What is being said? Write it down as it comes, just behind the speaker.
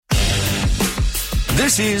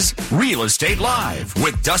This is Real Estate Live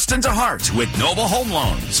with Dustin DeHart with Nova Home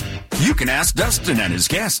Loans. You can ask Dustin and his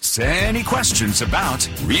guests any questions about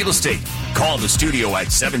real estate. Call the studio at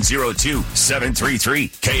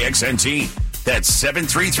 702-733-KXNT. That's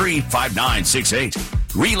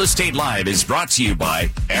 733-5968. Real Estate Live is brought to you by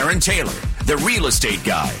Aaron Taylor, the real estate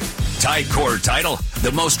guy. Ticor Title,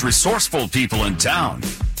 the most resourceful people in town.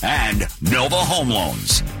 And Nova Home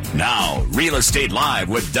Loans. Now, Real Estate Live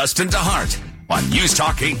with Dustin DeHart on News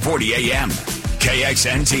Talk 840 AM,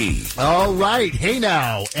 KXNT. All right. Hey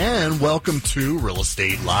now, and welcome to Real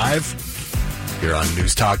Estate Live here on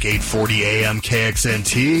News Talk 840 AM,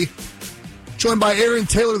 KXNT. Joined by Aaron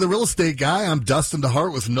Taylor, the real estate guy. I'm Dustin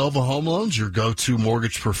DeHart with Nova Home Loans, your go-to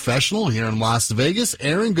mortgage professional here in Las Vegas.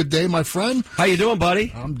 Aaron, good day, my friend. How you doing,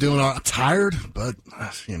 buddy? I'm doing tired, but,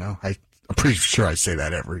 I'm pretty sure I say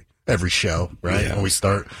that every show, right? Yeah. When we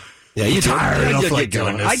start. Yeah, you're tired. I Enough like get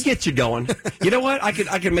doing going. this. I get you going. You know what? I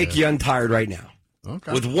could make you untired right now.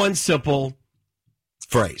 Okay. With one simple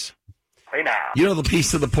phrase. Hey now. You know the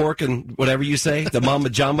piece of the pork and whatever you say, the mama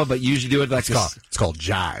jamba, but you usually do it like this. It's called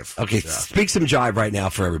jive. Okay, Yeah. speak some jive right now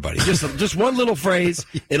for everybody. Just one little phrase.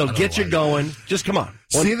 It'll get you going. Just come on.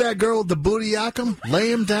 See that girl with the booty yakum? Lay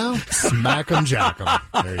him down, smack him, jack him.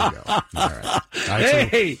 There you go. All right.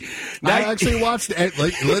 Hey, I actually watched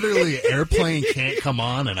literally Airplane can't come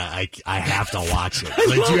on, and I have to watch it.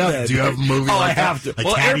 Like, do you have a movie Oh, like I have that? to.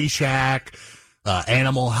 Like Well, Caddyshack,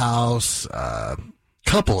 Animal House,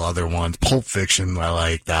 couple other ones. Pulp Fiction, I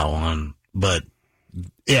like that one. But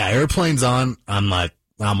yeah, Airplane's on. I'm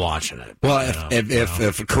watching it. Well,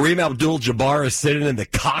 if Kareem Abdul-Jabbar is sitting in the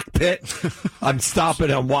cockpit, I'm stopping.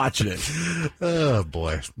 I'm watching it. Oh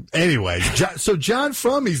boy. Anyway, so John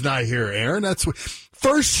Frumey's not here, Aaron. That's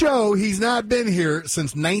first show he's not been here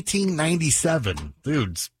since 1997.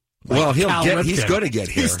 Dude's. Well, Cal he's Ripken. going to get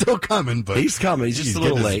here. He's still coming, but He's coming. He's just a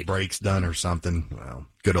little getting his late. breaks done or something. Well,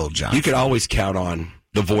 good old John. You can always count on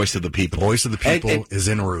the voice of the people. Voice of the people is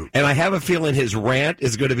en route. And I have a feeling his rant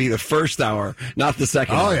is going to be the first hour, not the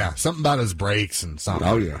second hour. Oh, yeah. Something about his breaks and something.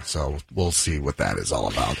 Oh, yeah. So we'll see what that is all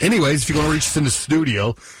about. Anyways, if you want to reach us in the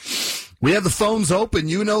studio, we have the phones open.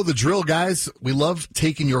 You know the drill, guys. We love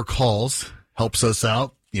taking your calls. Helps us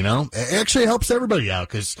out. It actually helps everybody out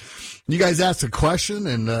because you guys ask a question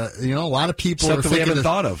and, a lot of people Something are we thinking haven't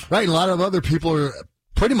thought of. Right. And a lot of other people are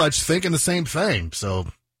pretty much thinking the same thing. So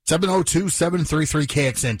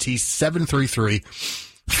 702-733-KXNT,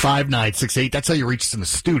 733-5968. That's how you reach us in the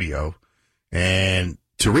studio. And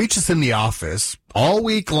to reach us in the office all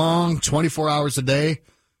week long, 24 hours a day,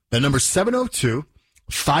 the number 702-577-2600,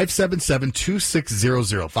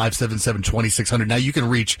 577-2600. Now you can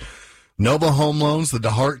reach Nova Home Loans, the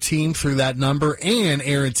DeHart team, through that number, and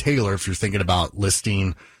Aaron Taylor if you're thinking about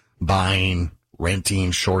listing, buying,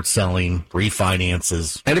 renting, short selling,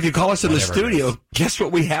 refinances. And if you call us in the Whatever it studio, guess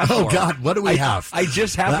what we have? Oh, for God, what do we have? I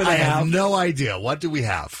just happen to I have. have no idea. What do we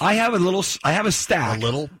have? I have a stack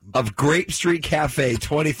of Grape Street Cafe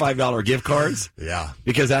 $25 gift cards. Yeah.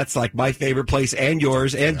 Because that's like my favorite place and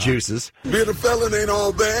yours and Juice's. Being a felon ain't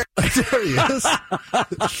all bad. There he is.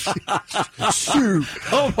 Shoot.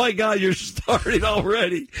 Oh, my God, you're starting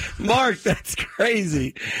already. Mark, that's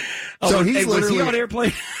crazy. So he's was he literally on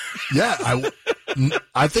Airplane? Yeah,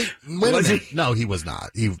 I think. Wait Was a minute. he? No, he was not.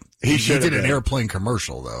 He should did have an been. airplane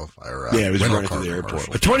commercial though. Yeah, he was rental running car through the airport.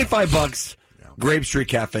 commercial. But $25, Grape Street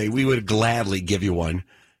Cafe, we would gladly give you one.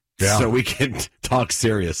 Yeah. So we can talk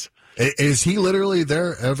serious. Is he literally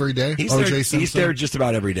there every day? He's O.J. there, Simpson? he's there just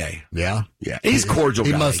about every day. Yeah, Yeah, he's cordial.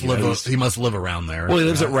 He guy, must you know, live. he's- He must live around there. Well, he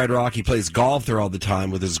lives at Red Rock. He plays golf there all the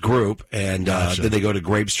time with his group, and Gotcha. then they go to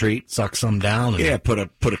Grape Street. Suck some down. And, Yeah, put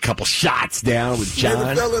a couple shots down with Being a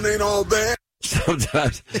John. felon ain't all bad.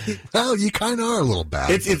 Sometimes Well, you kind of are a little bad.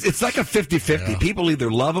 it's like a 50-50. Yeah. People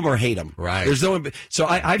either love him or hate him. Right. There's no. So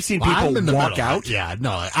I've seen Well, I'm people in the walk middle. out. Yeah,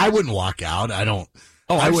 no, I wouldn't walk out. I don't.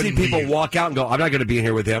 Oh, I I've wouldn't seen people be- walk out and go, I'm not going to be in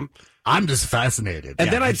here with him. I'm just fascinated.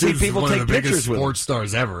 And then I'd see Dude's people one of take the biggest pictures with him. sports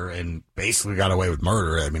stars ever, and basically got away with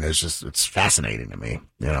murder. I mean, it's fascinating to me.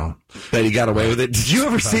 That he got away with it. Did you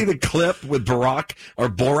ever see the clip with Barack or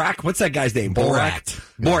Borak? What's that guy's name? Borat.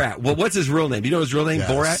 Borat. Well, what's his real name? Do you know his real name? Yeah,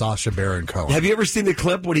 Borat. Sacha Baron Cohen. Have you ever seen the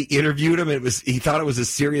clip when he interviewed him? He thought it was a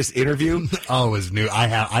serious interview. Oh, it was new.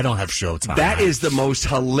 I don't have Showtime. That is the most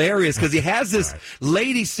hilarious because he has this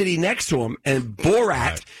lady sitting next to him, and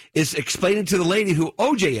Borat is explaining to the lady who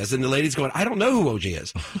OJ is, and the lady's going, "I don't know who OJ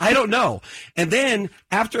is. I don't know." And then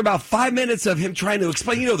after about 5 minutes of him trying to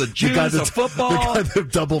explain, the Jews, the football, the guy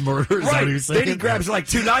that double murder. Is that what he's saying? Then he grabs like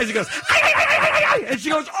two knives and goes, "Ay, ay, ay, ay, ay," and she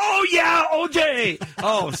goes, "Oh yeah, OJ."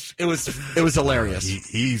 Oh, it was hilarious.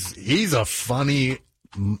 He's a funny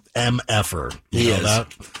MFer. He is.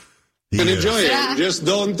 That? He And is. enjoy it. Just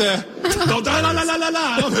don't la la la la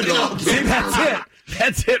la. See, that's it.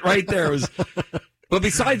 That's it right there. But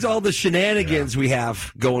besides all the shenanigans we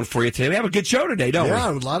have going for you today, we have a good show today, don't Yeah,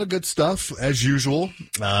 a lot of good stuff, as usual.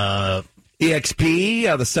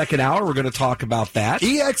 EXP, the second hour, we're going to talk about that.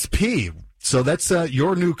 EXP. So that's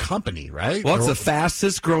your new company, right? Well, it's the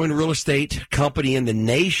fastest growing real estate company in the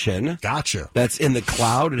nation. Gotcha. That's in the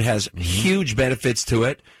cloud. It has huge benefits to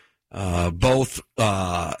it, both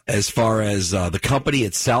as far as the company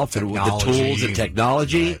itself and with the tools and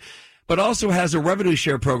technology, but also has a revenue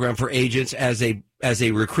share program for agents as a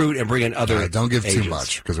recruit and bring in other. All right, don't give agents. too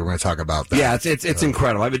much because we're going to talk about that. Yeah, it's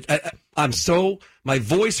incredible. I'm so my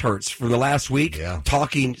voice hurts from the last week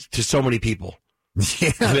talking to so many people.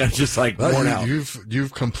 Yeah, I mean, I'm just like worn out.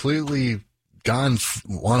 You've completely gone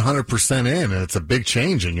 100% in, and it's a big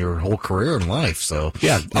change in your whole career and life. So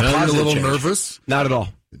yeah, you're a little change. nervous. Not at all.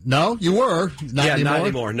 No, you were. Not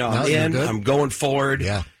anymore. No, you're I'm in. good. I'm going forward.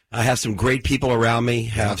 Yeah. I have some great people around me.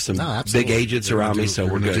 Have some big agents around me, so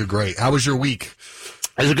we're good. Do great. How was your week?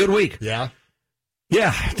 It was a good week. Yeah.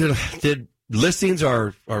 Yeah. Did listings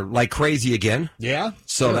are like crazy again. Yeah.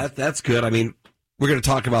 So that's good. I mean, we're going to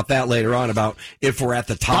talk about that later on about if we're at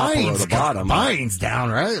the top or the bottom. Buying's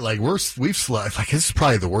down, right? Like we've slept. Like this is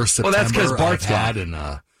probably the worst September that's because Bart's I've had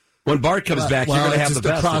gone. When Bart comes back, you're going to have the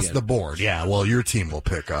best across again. the board. Yeah, well, your team will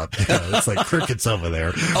pick up. It's like crickets over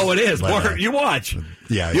there. Oh, it is. But, Bart, you watch.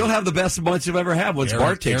 Yeah, you'll have the best months you've ever had once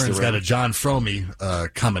Bart takes Aaron's the ring. got a John Fromey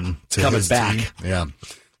coming his back. team. Yeah,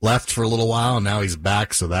 left for a little while, and now he's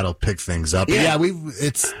back, so that'll pick things up. Yeah,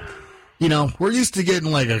 it's we're used to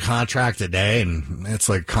getting like a contract a day, and it's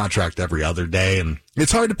like contract every other day, and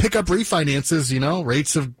it's hard to pick up refinances.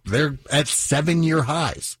 Rates they're at 7-year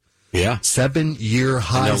highs. Yeah. 7-year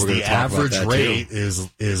highs. The average rate too.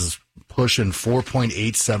 is pushing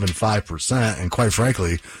 4.875%. And quite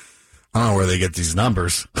frankly, I don't know where they get these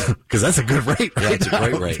numbers because that's a good rate. Yeah, it's a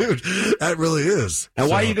great rate. Dude, that really is. And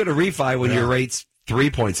why are you going to refi when your rate's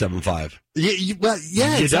 3.75?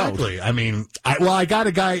 Yeah, exactly. I mean, I got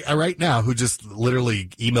a guy right now who just literally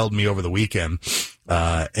emailed me over the weekend,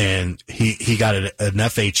 and he got an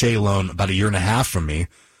FHA loan about a year and a half from me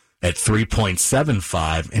at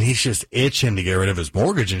 3.75, and he's just itching to get rid of his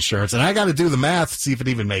mortgage insurance. And I got to do the math, see if it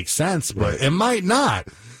even makes sense, but it might not,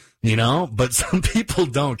 but some people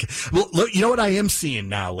don't. Well, look, you know what I am seeing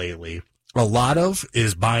now lately? A lot of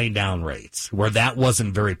is buying down rates where that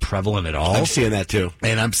wasn't very prevalent at all. I'm seeing that too.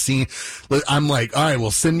 And I'm like, all right,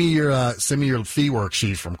 well, send me your fee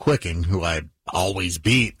worksheet from Quicken, who I always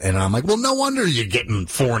beat. And I'm like, well, no wonder you're getting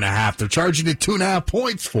 4.5. They're charging you 2.5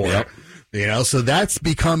 points for it. So that's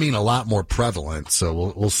becoming a lot more prevalent.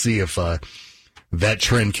 So we'll see if that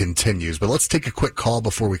trend continues. But let's take a quick call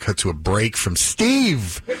before we cut to a break from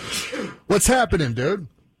Steve. What's happening, dude?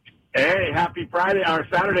 Hey, happy Friday or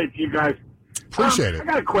Saturday to you guys. Appreciate it. I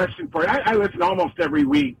got a question for you. I listen almost every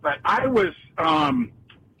week, but I was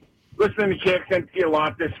listening to KXNT a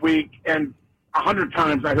lot this week, and 100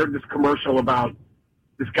 times I heard this commercial about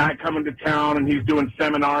this guy coming to town, and he's doing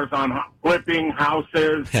seminars on flipping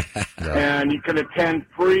houses, and you can attend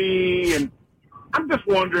free. And I'm just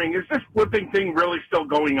wondering, is this flipping thing really still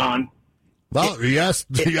going on? Well, you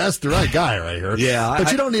asked the right guy right here. Yeah.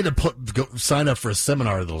 But you don't need to sign up for a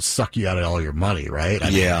seminar that'll suck you out of all your money, right? I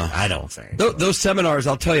mean, I don't think. Those seminars,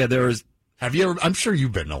 I'll tell you, have you ever? I'm sure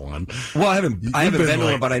you've been to one. Well, I haven't been to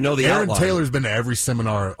one, but I know the Aaron outline. Taylor's been to every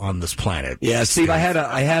seminar on this planet. Yeah, Steve, I had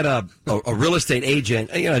a real estate agent,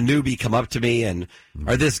 a newbie, come up to me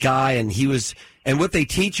or this guy, and what they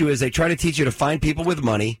teach you is they try to teach you to find people with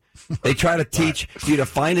money. They try to teach you to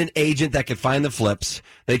find an agent that can find the flips.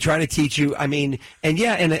 They try to teach you. I mean, and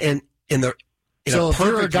in so a if you're a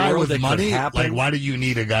perfect guy world with that money, could happen, like why do you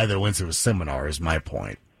need a guy that went to a seminar? Is my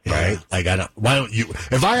point. Right? Like why don't you?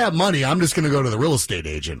 If I have money, I'm just going to go to the real estate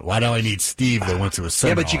agent. Why do I need Steve that went to a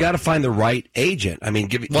seminar? Yeah, but you got to find the right agent. I mean,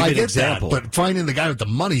 give I an get example. That, but finding the guy with the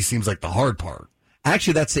money seems like the hard part.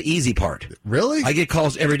 Actually, that's the easy part. Really? I get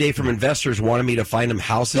calls every day from investors wanting me to find them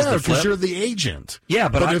houses to flip. because you're the agent. Yeah,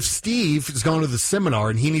 but if Steve is going to the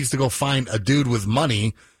seminar and he needs to go find a dude with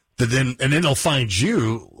money, and then he'll find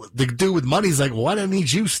you, the dude with money's like, well, why do I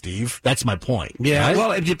need you, Steve? That's my point. Yeah, right?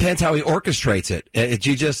 well, it depends how he orchestrates it.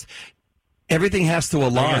 Everything has to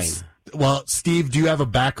align. Well, Steve, do you have a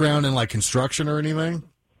background in like construction or anything?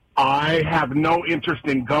 I have no interest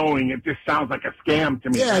in going. It just sounds like a scam to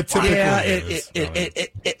me.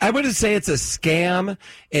 I wouldn't say it's a scam.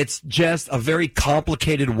 It's just a very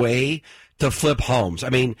complicated way to flip homes. I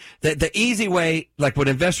mean, the easy way, like when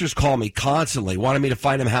investors call me constantly wanting me to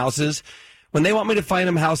find them houses, When they want me to find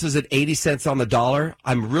them houses at 80 cents on the dollar,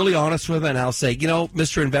 I'm really honest with them, and I'll say,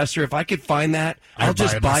 Mr. Investor, if I could find that, I'll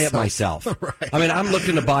just buy it myself. Right. I mean, I'm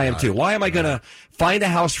looking to buy them too. Why am I going to find a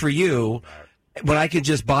house for you when I can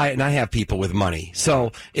just buy it and I have people with money?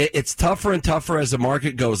 So it's tougher and tougher as the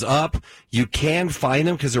market goes up. You can find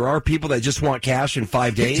them because there are people that just want cash in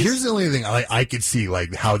 5 days. Here's the only thing I could see,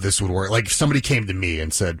 like, how this would work. Like, if somebody came to me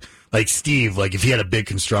and said, like, Steve, like, if he had a big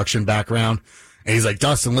construction background, and he's like,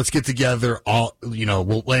 Dustin, let's get together.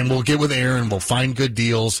 We'll get with Aaron. We'll find good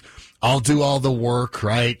deals. I'll do all the work,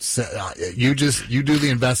 right? So, you do the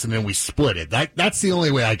investment and we split it. That's the only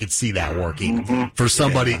way I could see that working for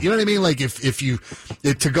somebody. You know what I mean? Like if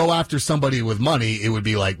to go after somebody with money, it would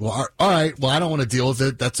be like, well, all right, well, I don't want to deal with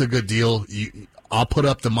it. That's a good deal. I'll put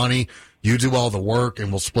up the money. You do all the work,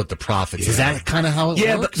 and we'll split the profits. Is that kind of how it works?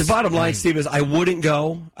 Yeah, the bottom line, Steve, is I wouldn't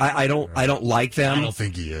go. I don't like them. I don't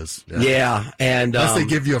think he is. Yeah, and unless they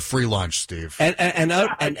give you a free lunch, Steve. And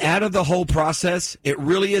out of the whole process, it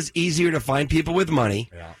really is easier to find people with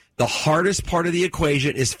money. Yeah. The hardest part of the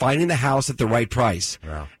equation is finding the house at the right price.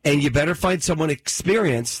 Yeah. And you better find someone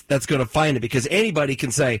experienced that's going to find it, because anybody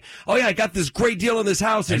can say, oh, yeah, I got this great deal on this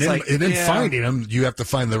house. And then finding them, you have to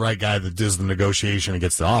find the right guy that does the negotiation and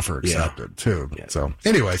gets the offer accepted, too. Yeah. So,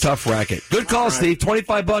 anyway. Tough racket. Good call, Steve.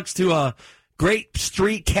 $25 to a great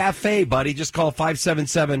street cafe, buddy. Just call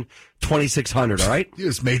 577-2600, all right? You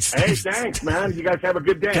just made Steve. Hey, thanks, man. You guys have a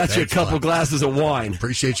good day. Got you a couple glasses of wine.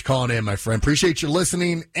 Appreciate you calling in, my friend. Appreciate you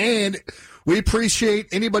listening, and we appreciate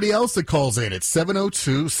anybody else that calls in at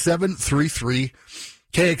 702-733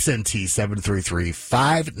 KXNT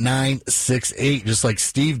 733-5968, just like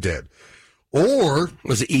Steve did. Or it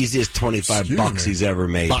was the easiest $25 he's ever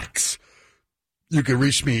made. Bucks. You can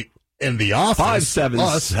reach me in the office.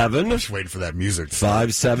 577. Just waiting for that music.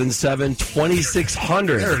 577-2600.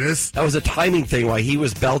 There it is. That was a timing thing. While he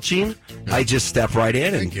was belching, I just stepped right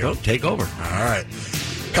in and take over. All right.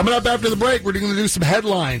 Coming up after the break, we're going to do some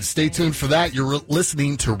headlines. Stay tuned for that. You're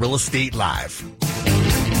listening to Real Estate Live.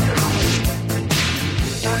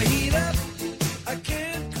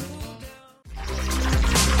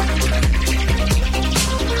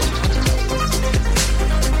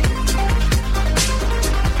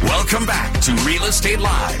 Welcome back to Real Estate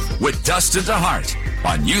Live with Dustin DeHart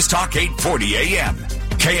on News Talk 840 AM,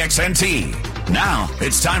 KXNT. Now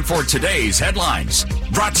it's time for today's headlines,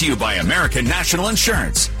 brought to you by American National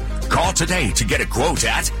Insurance. Call today to get a quote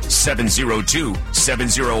at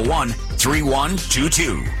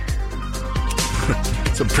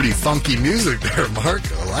 702-701-3122. Some pretty funky music there, Mark.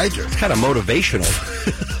 I like it. It's kind of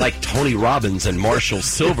motivational, like Tony Robbins and Marshall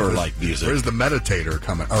Silver-like music. Where's the meditator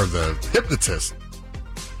coming, or the hypnotist?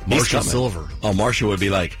 Marshall Silver. Oh, Marshall would be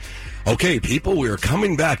like, okay, people, we are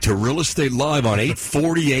coming back to Real Estate Live on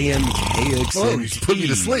 840 AM KXNT. Oh, you put me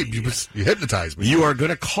to sleep. You hypnotized me. You are going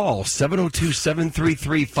to call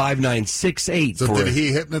 702-733-5968. So did he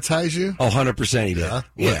hypnotize you? Oh, 100% he did.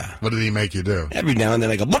 Yeah. What did he make you do? Every now and then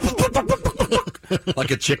I go, like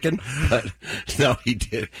a chicken. But no, he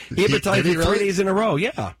did. He hypnotized me 3 days in a row,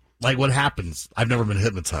 yeah. Like, what happens? I've never been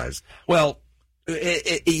hypnotized. Well,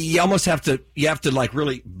 you almost have to like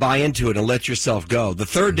really buy into it and let yourself go. The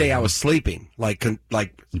third day I was sleeping, like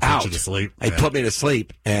out. You to sleep? He put me to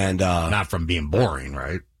sleep, and not from being boring,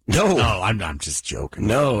 right? No, I'm just joking.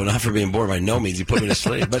 No, not from being bored. By no means, he put me to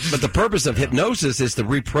sleep. But the purpose of hypnosis is to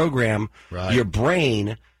reprogram your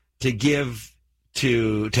brain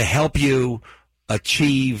to help you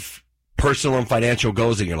achieve personal and financial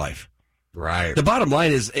goals in your life. Right. The bottom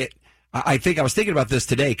line is I think I was thinking about this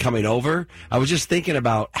today coming over. I was just thinking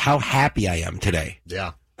about how happy I am today.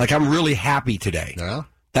 Yeah. Like, I'm really happy today. Yeah.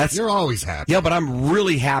 You're always happy. Yeah, but I'm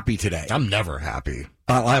really happy today. I'm never happy.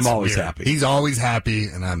 I'm always happy. He's always happy,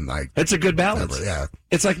 and I'm like... It's a good balance. Never, yeah.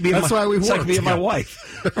 It's like me and my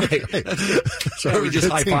wife. Right. So we just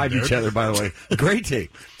high-fived each other, by the way. Great team.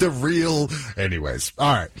 Anyways.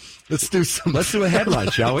 All right. Let's do a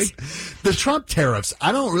headline, shall we? The Trump tariffs.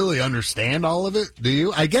 I don't really understand all of it. Do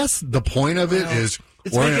you? I guess the point of it is...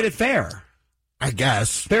 It's making it fair. I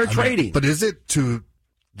guess. Fair trading. But is it to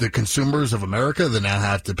the consumers of America that now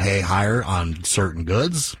have to pay higher on certain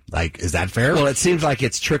goods? Like, is that fair? Well, it seems like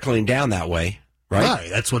it's trickling down that way, right? Right,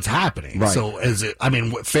 that's what's happening. Right. So is it,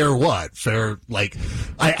 fair what? Fair, like,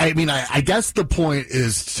 I guess the point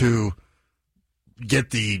is to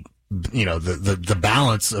get the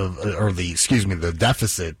balance of, the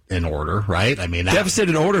deficit in order, right? Deficit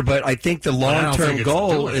in order, but I think the long-term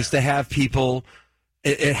goal is to have people,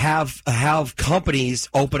 have companies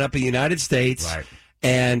open up in the United States, right,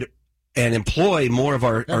 and and employ more of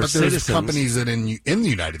our but citizens. there's companies that in the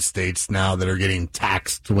United States now that are getting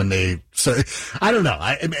taxed when they. So I don't know.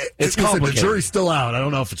 It's the complicated. jury's still out. I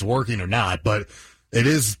don't know if it's working or not, but it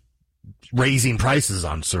is raising prices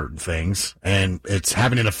on certain things, and it's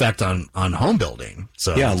having an effect on home building.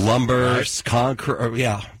 So yeah, lumber, right? concrete.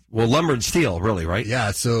 Yeah, well, lumber and steel, really, right?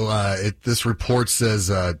 Yeah. So this report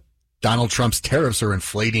says Donald Trump's tariffs are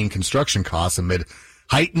inflating construction costs amid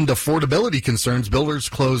heightened affordability concerns. Builders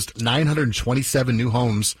closed 927 new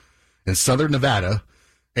homes in southern Nevada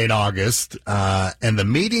in August, and the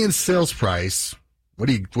median sales price. What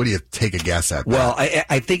do you take a guess at? Well,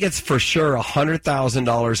 I think it's for sure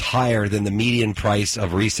 $100,000 higher than the median price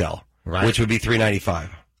of resale, Right. which would be $395.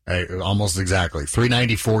 Almost exactly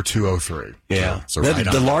 394,203. Yeah, so that's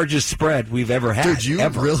right the on. largest spread we've ever had. Dude, you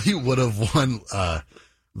ever. really would have won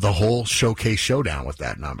the whole Showcase Showdown with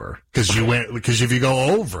that number because if you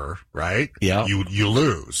go over, right? Yeah. you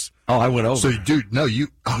lose. Oh, I went over. So, dude, no, you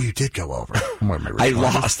did go over. I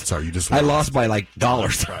lost. Sorry, you just I lost by like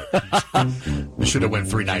dollars. You should have went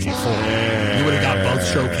 394. You would have got both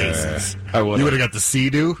showcases. I would. You would have got the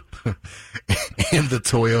Sea-Doo and the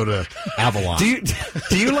Toyota Avalon.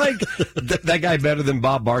 Do you like that guy better than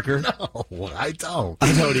Bob Barker? No, I don't.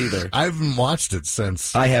 I don't either. I haven't watched it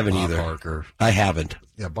since. I haven't Bob either. Barker. I haven't.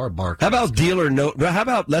 Yeah, Bob Barker. How about deal or no? How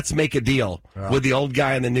about let's make a deal with the old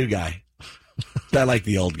guy and the new guy? I like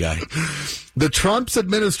the old guy. The Trump's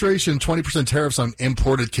administration 20% tariffs on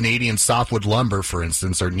imported Canadian softwood lumber, for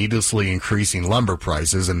instance, are needlessly increasing lumber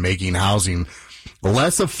prices and making housing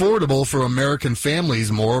less affordable for American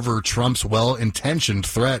families. Moreover, Trump's well-intentioned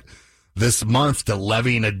threat this month to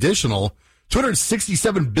levy an additional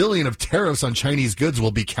 $267 billion of tariffs on Chinese goods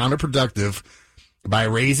will be counterproductive by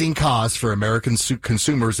raising costs for American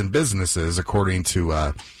consumers and businesses, according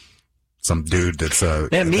to some dude that's me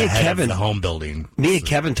the and head Kevin, of the home building. Me and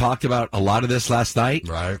Kevin talked about a lot of this last night.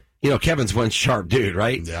 Right. You know, Kevin's one sharp dude,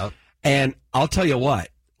 right? Yeah. And I'll tell you what.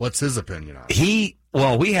 What's his opinion on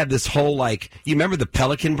it? We had this whole, you remember the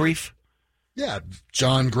Pelican Brief? Yeah,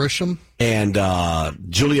 John Grisham. And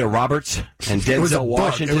Julia Roberts and Denzel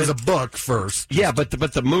Washington. It was a book first. Yeah, but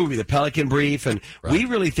the movie, the Pelican Brief, and we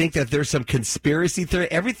really think that there's some conspiracy theory.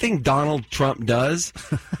 Everything Donald Trump does,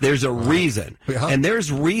 there's a reason. Yeah. And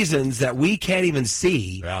there's reasons that we can't even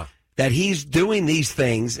see that he's doing these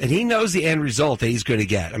things, and he knows the end result that he's going to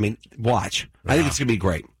get. I mean, watch. I think it's going to be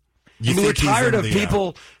great. We're tired of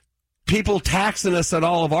people taxing us on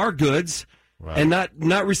all of our goods and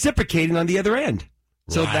not reciprocating on the other end.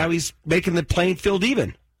 So now he's making the playing field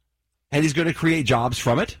even. And he's going to create jobs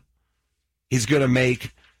from it. He's going to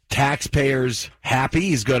make taxpayers happy.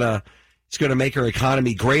 He's going to make our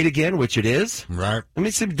economy great again, which it is. Right. I mean,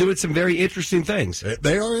 he's doing some very interesting things.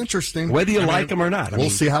 They are interesting. Whether you like them or not. We'll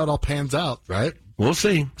see how it all pans out, right? We'll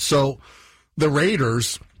see. So the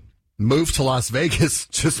Raiders move to Las Vegas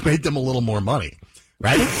just made them a little more money,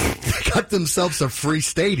 right? They got themselves a free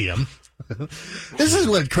stadium. This is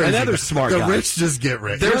what crazy. Another smart guy. The rich just get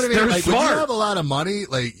rich. They're, you know what I mean? they're Like, smart. when you have a lot of money,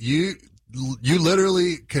 like you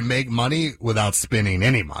literally can make money without spending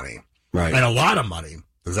any money. Right. And a lot of money.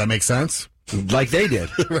 Does that make sense? Like they did.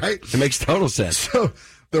 Right? It makes total sense. So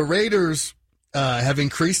the Raiders have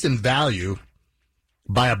increased in value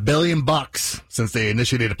by $1 billion since they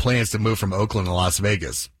initiated plans to move from Oakland to Las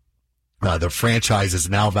Vegas. The franchise is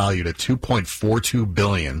now valued at $2.42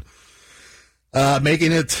 billion,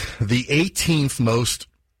 making it the 18th most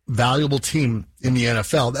valuable team in the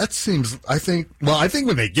NFL. That seems, I think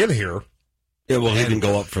when they get here, It will even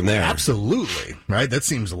go up from there. absolutely, right? That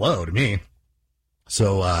seems low to me.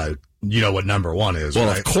 So, you know what number one is, Well,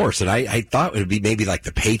 right? of course. And I thought it would be maybe like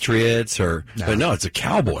the Patriots but no, it's the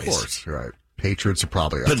Cowboys. Of course, right. Patriots are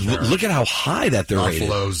probably up But there. look at how high that they're rated.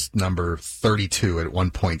 Buffalo's number 32 at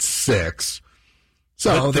 1.6. So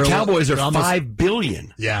But the they're Cowboys are almost, $5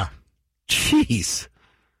 billion. Yeah. Jeez.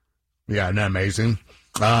 Yeah, isn't that amazing?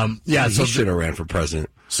 He should have ran for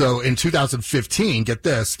president. So in 2015, get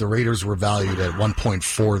this, the Raiders were valued at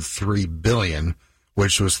 $1.43 billion,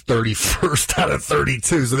 which was 31st out of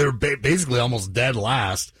 32. So they were basically almost dead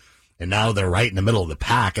last. And now they're right in the middle of the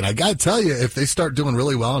pack. And I got to tell you, if they start doing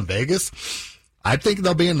really well in Vegas, I think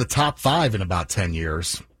they'll be in the top 5 in about 10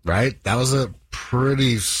 years, right? That was a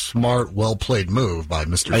pretty smart, well-played move by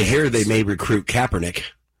Mr. I hear they Davis. may recruit Kaepernick.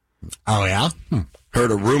 Oh, yeah? Heard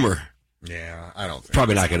a rumor. Yeah, I don't think.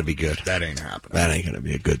 Probably not going to be good. That ain't happening. That ain't going to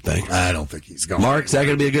be a good thing. I don't think he's going. Mark, is that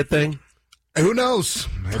going to be a good thing? Who knows?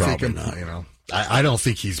 Probably not. You know, I don't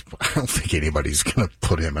think anybody's going to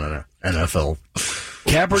put him in an NFL.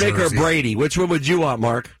 Kaepernick jersey. or Brady? Which one would you want,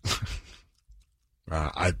 Mark?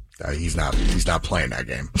 I he's not playing that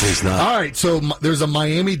game. He's not. All right, so there's a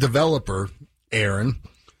Miami developer, Aaron.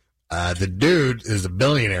 The dude is a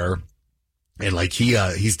billionaire, and like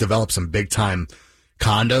he's developed some big time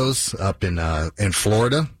condos up in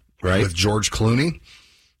Florida, right, with George Clooney,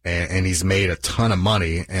 and he's made a ton of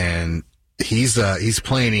money, and he's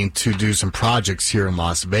planning to do some projects here in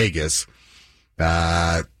Las Vegas.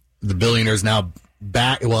 The billionaire's now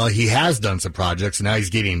back. Well, he has done some projects, and now he's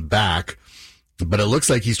getting back. But it looks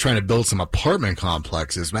like he's trying to build some apartment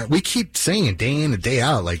complexes. Man, we keep saying day in and day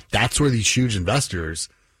out, like that's where these huge investors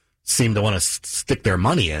seem to want to stick their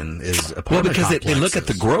money in is apartment because complexes. they look at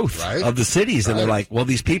the growth right? of the cities, and they're like, well,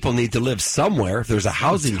 these people need to live somewhere. If there's a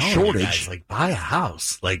housing shortage, guys, like buy a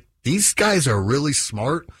house. Like these guys are really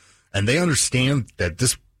smart, and they understand that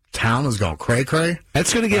this town is going cray cray.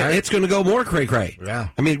 It's going to go more cray cray. Yeah,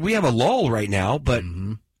 I mean, we have a lull right now, but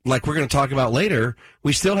like we're going to talk about later,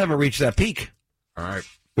 we still haven't reached that peak. All right.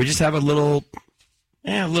 We just have a little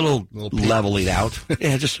leveling out.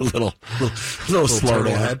 Yeah, just a little slow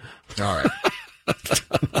down. All right.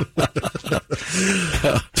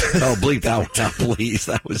 Oh, bleep that one out, please.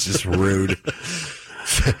 That was just rude.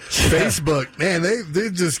 Facebook, man, they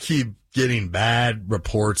just keep getting bad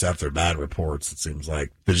reports after bad reports, it seems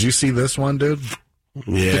like. Did you see this one, dude?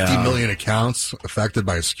 Yeah. 50 million accounts affected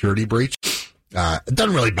by a security breach. It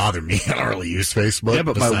doesn't really bother me. I don't really use Facebook. Yeah,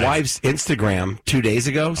 but my wife's Instagram 2 days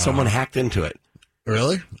ago, someone hacked into it.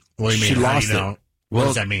 Really? What do you mean? She lost it. What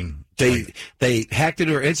does that mean? They hacked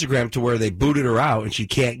into her Instagram to where they booted her out, and she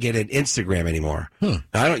can't get an Instagram anymore. Now,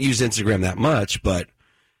 I don't use Instagram that much, but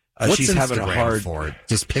she's Instagram having a hard for it.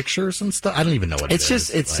 Just pictures and stuff. I don't even know what it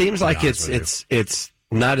is. It seems like it's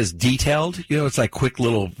not as detailed. You know, it's like quick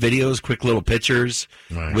little videos, quick little pictures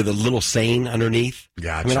with a little saying underneath.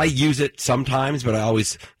 Gotcha. I mean, I use it sometimes, but I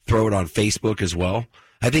always throw it on Facebook as well.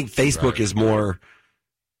 I think Facebook is more,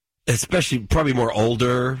 especially probably more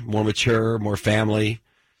older, more mature, more family.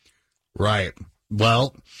 Right.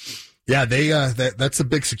 Well, yeah, that's a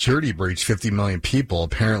big security breach. 50 million people.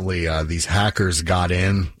 Apparently, these hackers got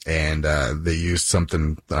in and they used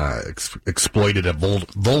something, exploited a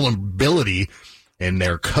vulnerability in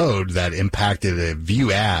their code that impacted a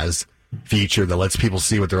view as feature that lets people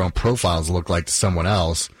see what their own profiles look like to someone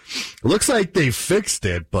else. It looks like they fixed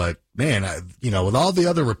it, but man, with all the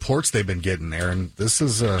other reports they've been getting there, and this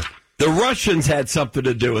is the Russians had something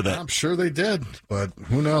to do with it. I'm sure they did, but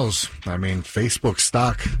who knows? I mean, Facebook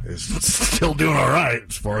stock is still doing all right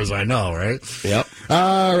as far as I know, right? Yep.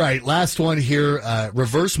 All right, last one here.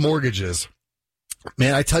 Reverse mortgages.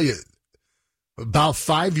 Man, I tell you, about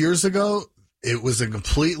 5 years ago, it was a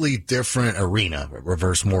completely different arena,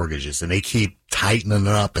 reverse mortgages, and they keep tightening it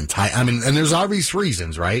up and and there's obvious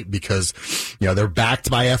reasons, right? Because, they're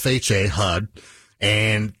backed by FHA, HUD,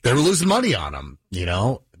 and they're losing money on them,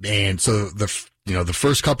 and so the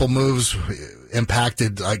first couple moves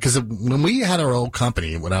impacted, because when we had our old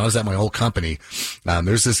company, when I was at my old company,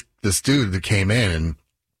 there's this dude that came in and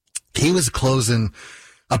he was closing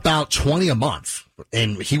about 20 a month,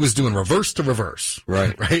 and he was doing reverse to reverse.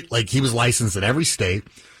 Right. Like he was licensed in every state,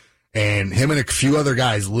 and him and a few other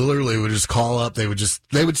guys literally would just call up. They would,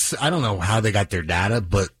 I don't know how they got their data,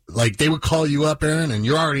 but like they would call you up, Aaron, and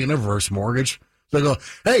you're already in a reverse mortgage. So they go,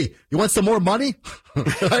 hey, you want some more money?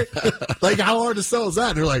 Right? Like how hard to sell is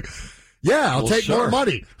that? And they're like, yeah, I'll take more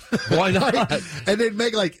money. Why not? Right? And they'd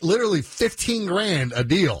make like literally 15 grand a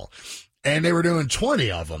deal, and they were doing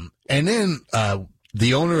 20 of them. And then,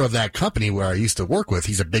 the owner of that company where I used to work with,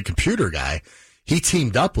 he's a big computer guy. He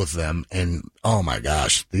teamed up with them, and oh my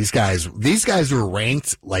gosh, these guys were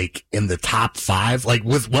ranked like in the top 5, like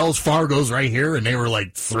with Wells Fargo's right here, and they were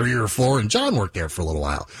like 3 or 4. And John worked there for a little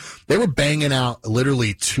while. They were banging out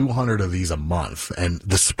literally 200 of these a month, and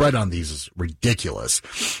the spread on these is ridiculous.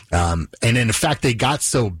 And in fact, they got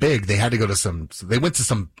so big they had to go to they went to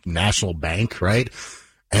some national bank, right?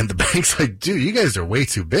 And the bank's like, dude, you guys are way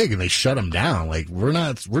too big. And they shut them down. Like, we're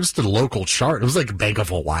just a local chart. It was like Bank of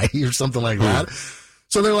Hawaii or something like that.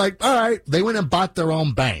 So they're like, all right, they went and bought their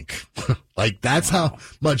own bank. Like, that's how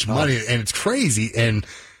much money, and it's crazy. And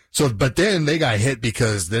so, but then they got hit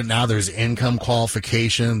because then now there's income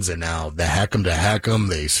qualifications, and now the heck 'em to heck 'em,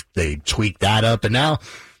 they tweaked that up. And now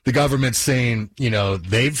the government's saying,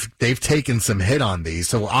 they've taken some hit on these.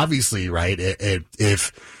 So obviously, right,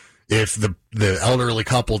 if the elderly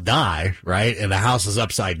couple die, right, and the house is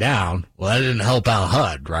upside down, well, that didn't help out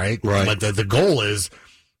HUD, right? Right. But the goal is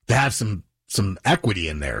to have some equity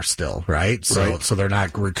in there still, right? So they're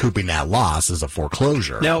not recouping that loss as a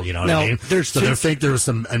foreclosure. Now, you know what I mean? They think there was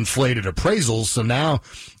some inflated appraisals. So now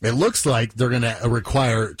it looks like they're going to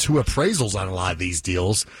require 2 appraisals on a lot of these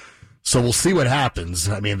deals. So we'll see what happens.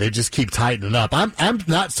 I mean, they just keep tightening up. I'm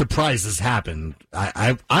not surprised this happened.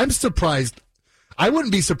 I'm surprised. I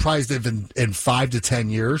wouldn't be surprised if in 5 to 10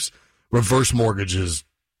 years, reverse mortgages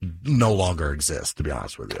no longer exist, to be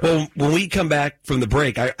honest with you. Well, when we come back from the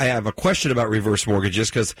break, I have a question about reverse mortgages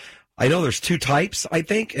because I know there's two types, I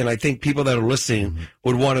think, and I think people that are listening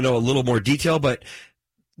would want to know a little more detail, but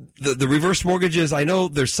the reverse mortgages, I know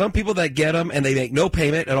there's some people that get them and they make no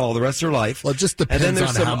payment at all the rest of their life. Well, it just depends on how much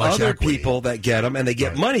equity. And then there's some other people that get them and they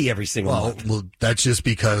get money every single month. Well, that's just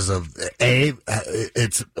because of,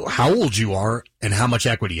 it's how old you are and how much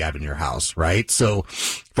equity you have in your house, right? So,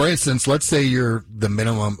 for instance, let's say you're the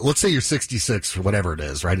minimum, let's say you're 66 or whatever it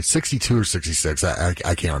is, right? It's 62 or 66. I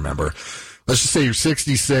can't remember. Let's just say you're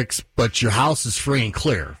 66, but your house is free and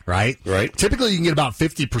clear, right? Right. Typically, you can get about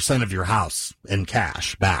 50% of your house in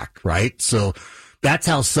cash back, right? So that's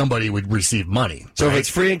how somebody would receive money. So right? if it's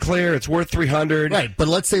free and clear, it's worth $300. Right. But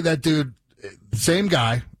let's say that dude, same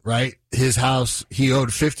guy, right? His house, he owed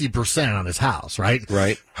 50% on his house, right?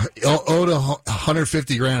 Right. Owed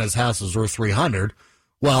 $150,000. His house was worth $300,000.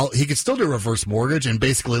 Well, he could still do a reverse mortgage and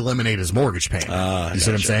basically eliminate his mortgage payment. You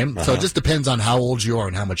see what I'm saying? So it just depends on how old you are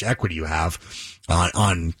and how much equity you have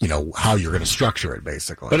on how you're going to structure it,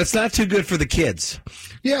 basically. But it's not too good for the kids.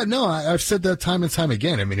 Yeah, no, I've said that time and time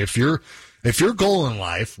again. I mean, if your goal in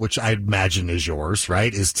life, which I imagine is yours,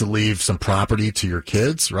 right, is to leave some property to your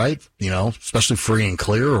kids, right? Especially free and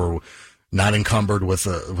clear or not encumbered with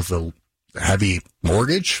a heavy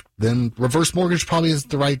mortgage, then reverse mortgage probably is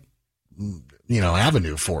the right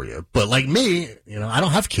avenue for you. But like me, I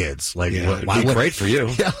don't have kids. Like, why would great for you?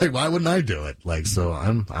 Yeah, like why wouldn't I do it? Like, so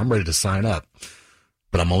I'm ready to sign up,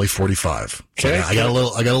 but I'm only 45. Okay, so I got a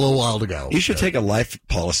little while to go. You should take a life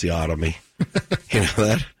policy out of me. You know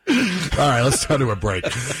that? All right, let's go to a break,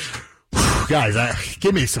 guys.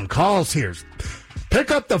 Give me some calls here.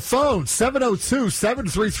 Pick up the phone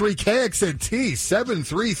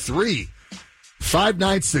 702-733-KXNT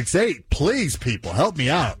 733-5968. Please, people, help me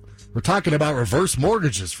out. We're talking about reverse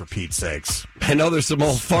mortgages, for Pete's sakes. I know there's some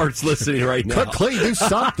old farts listening right now. Quickly, do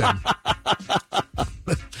something.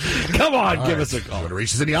 Come on, give us a call. To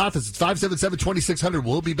reach us in the office, it's 577-2600.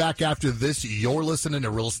 We'll be back after this. You're listening to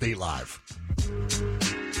Real Estate Live.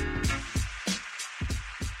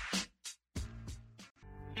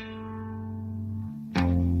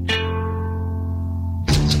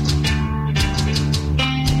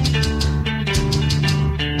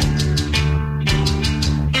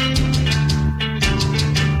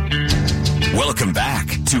 Welcome back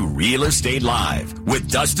to Real Estate Live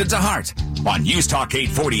with Dustin DeHart on News Talk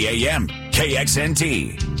 840 AM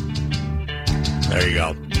KXNT. There you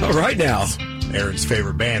go. All right now. Aaron's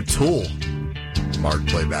favorite band, Tool. Mark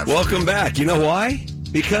played that. Welcome back. You know why?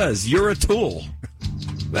 Because you're a tool.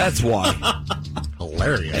 That's why.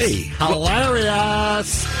 Hilarious. Hey.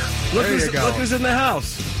 Hilarious. Look who's in the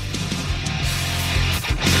house.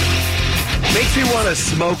 Makes me want to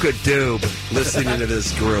smoke a doob listening to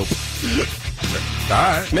this group. All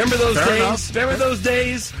right. Remember those Fair days? enough. Remember those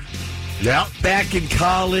days? Yeah. Back in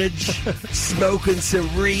college, smoking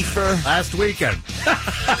some reefer. Last weekend.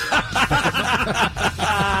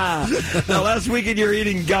 Now, last weekend you're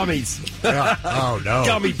eating gummies. Yeah. Oh, no.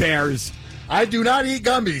 Gummy bears. I do not eat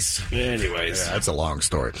gummies. Anyways. Yeah, that's a long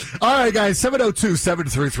story. All right, guys.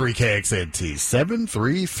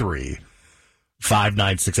 702-733-KXNT.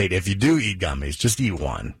 733-5968. If you do eat gummies, just eat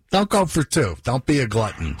one. Don't go for two. Don't be a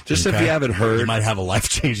glutton. Just if you haven't heard, you might have a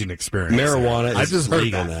life-changing experience. Marijuana I is just heard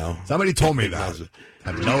legal that. now. Somebody told me that. I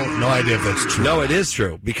have no idea if that's true. No, it is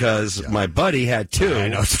true because my buddy had two. I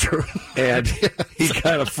know it's true. And he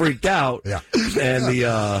kind of freaked out. Yeah. And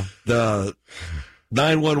the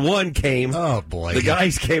 911 came. Oh boy! The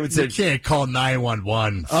guys came and said, "You can't call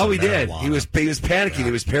 911." Oh, he did. He was panicking. Yeah.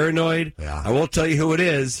 He was paranoid. Yeah. I won't tell you who it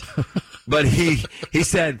is, but he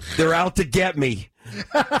said they're out to get me.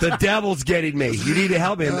 The devil's getting me. You need to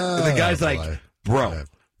help me. And the guy's like, bro,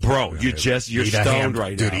 you're stoned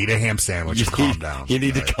right now. Dude, eat a ham sandwich and calm down. You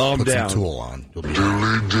need to calm Put down. Some Tool on. You'll be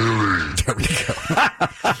There we go.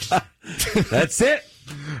 That's it.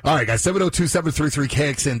 All right, guys,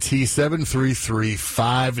 702-733-KXNT,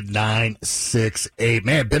 733-5968.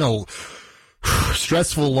 Man, been a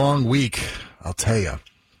stressful, long week, I'll tell you.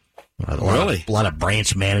 A lot of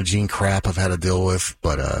branch managing crap I've had to deal with,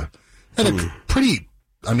 but had a pretty,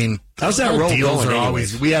 I mean, how's that roll deals going are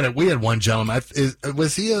always, we had one gentleman,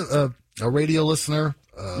 was he a radio listener?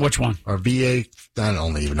 Which one? Or VA? I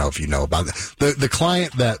don't even know if you know about that. The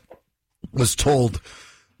client that was told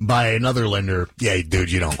by another lender, yeah,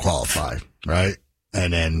 dude, you don't qualify, right?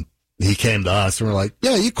 And then he came to us and we're like,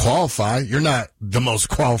 yeah, you qualify. You're not the most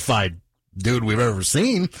qualified dude we've ever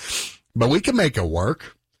seen, but we can make it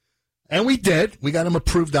work. And we did. We got him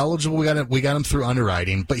approved eligible. We got him through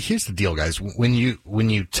underwriting. But here's the deal, guys. When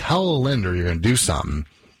you tell a lender you're going to do something,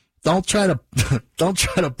 don't try to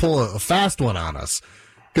pull a fast one on us,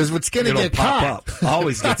 because it's going to get caught. Up.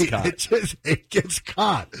 Always gets caught. It gets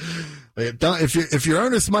caught. If your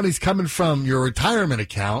earnest money's coming from your retirement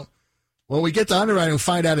account, when we get to underwriting and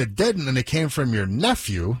find out it didn't and it came from your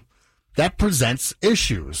nephew, that presents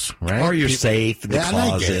issues, right? Or you're safe in the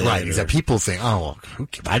closet. Right. Is that people think, oh,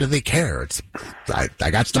 why do they care? I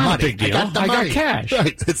got the money. Not a big deal. I got cash.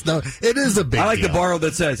 Right. It is a big deal. I like the borrow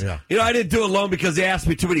that says, I didn't do a loan because they asked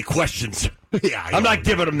me too many questions. I'm not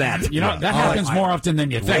giving them that. That happens more often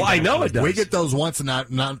than you think. Well, I know it does. We get those once, and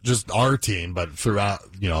not just our team, but throughout,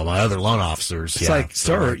 my other loan officers. It's like,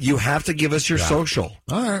 sir, you have to give us your social.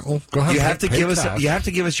 All right, well, go ahead. You have to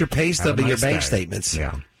give us your pay stub and your bank statements.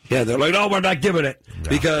 Yeah, they're like, no, we're not giving it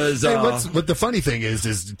because. But the funny thing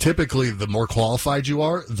is typically the more qualified you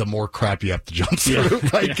are, the more crap you have to jump through,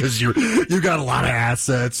 right? Because you got a lot of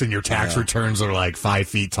assets and your tax returns are like 5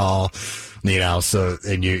 feet tall, So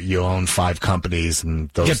and you own 5 companies and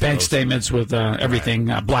those get bank statements with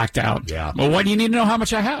everything blacked out. Yeah. Well, why do you need to know how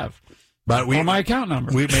much I have? But or my account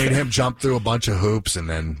number. We made him jump through a bunch of hoops, and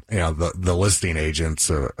then the listing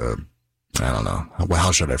agents. I don't know.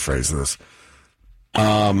 How should I phrase this?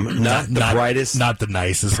 Not the brightest, not the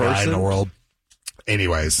nicest guy in the world.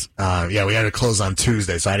 Anyways, we had to close on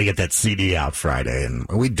Tuesday, so I had to get that CD out Friday, and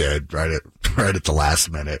we did right at the last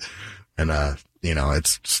minute. And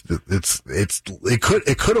it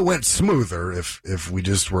could have went smoother if we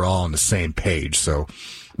just were all on the same page. So,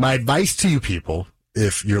 my advice to you people: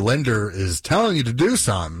 if your lender is telling you to do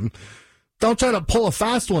something, don't try to pull a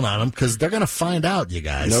fast one on them, because they're going to find out, you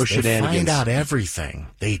guys. No shenanigans. They find out everything.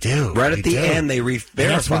 They do. Right at the end, they verify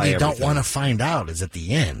that's when you everything. don't want to find out, is at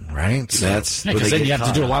the end, right? So, that's because then you have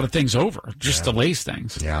to do a lot of things over, just delays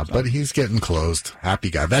things. Yeah, but he's getting closed. Happy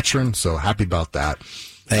guy. Veteran, so happy about that.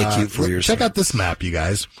 Thank you for your Check out this map, you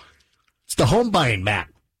guys. It's the home buying map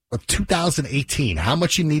of 2018. How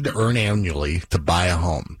much you need to earn annually to buy a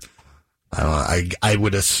home. I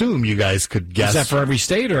would assume you guys could guess. Is that for every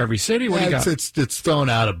state or every city? What do you got? It's thrown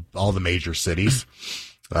out of all the major cities.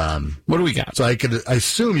 What do we got? So I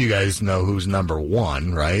assume you guys know who's number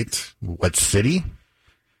one, right? What city?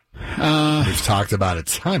 We've talked about it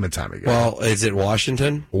time and time again. Well, is it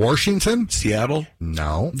Washington? Washington? Seattle?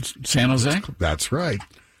 No. San Jose? That's right.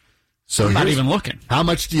 So I'm not even looking. How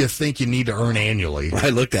much do you think you need to earn annually? I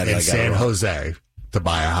looked at it. In San Jose to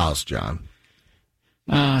buy a house, John.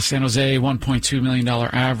 San Jose, $1.2 million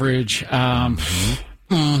average.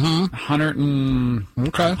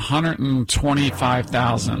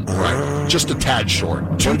 125,000. Right. Just a tad short.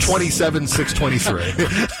 227,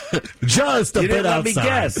 623. Just a bit outside. Let me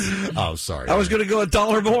guess. Oh, sorry. I was going to go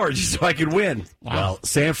 $1 more just so I could win. Wow. Well,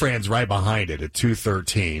 San Fran's right behind it at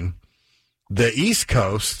 213. The East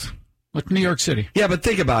Coast. With New York City. Yeah, but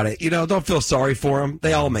think about it. Don't feel sorry for them.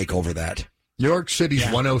 They all make over that. New York City's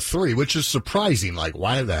 103, which is surprising. Like,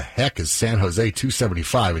 why the heck is San Jose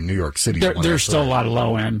 275 and New York City? There's still a lot of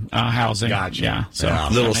low-end housing. Gotcha. Yeah. So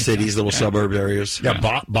little cities, little suburb areas.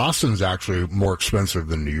 Yeah, Boston's actually more expensive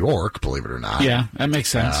than New York, believe it or not. Yeah, that makes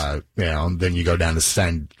sense. Then you go down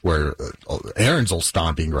to where Aaron's old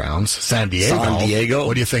stomping grounds, San Diego. San Diego.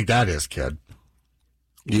 What do you think that is, kid?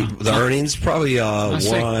 The earnings probably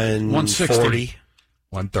 140,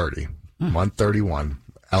 130, 131.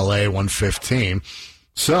 LA 115.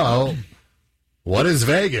 So, what is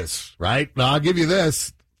Vegas, right? Well, I'll give you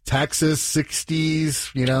this. Texas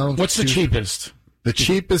 60s, What's the cheapest? The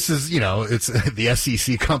cheapest is, it's the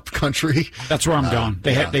SEC country. That's where I'm going.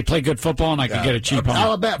 They play good football, and I can get a cheap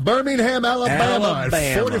home. Birmingham, Alabama.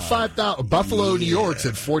 At 45,000. Buffalo, New York's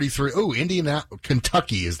at 43. Oh,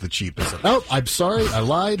 Kentucky is the cheapest. Oh, I'm sorry. I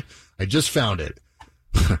lied. I just found it.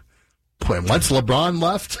 Once LeBron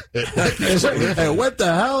left, what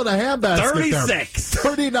the hell? The handbasket 36.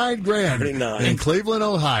 39 grand 39. in Cleveland,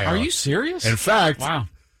 Ohio. Are you serious? In fact, wow.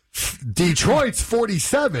 Detroit's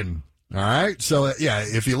 47. All right. So,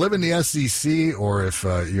 if you live in the SEC or if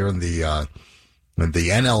you're in the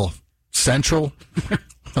NL Central,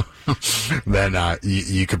 then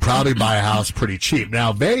you could probably buy a house pretty cheap.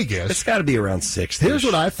 Now, Vegas. It's got to be around 60. Here's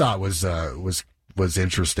what I thought was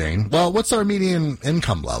interesting. Well, what's our median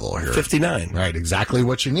income level here? 59. Right, exactly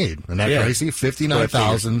what you need. Isn't that crazy?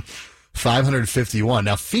 59,551.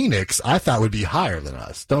 Now, Phoenix, I thought would be higher than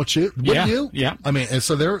us, don't you? Wouldn't you? Yeah. I mean, and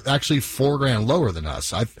so they're actually $4,000 lower than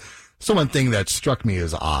us. So one thing that struck me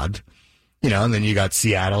as odd, and then you got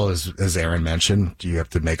Seattle, as Aaron mentioned. You have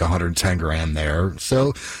to make $110,000 there.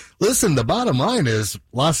 So, listen, the bottom line is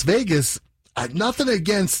Las Vegas nothing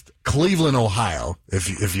against Cleveland, Ohio.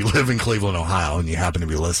 If you live in Cleveland, Ohio, and you happen to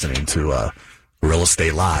be listening to Real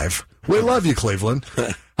Estate Live, we love you, Cleveland.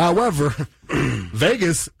 However,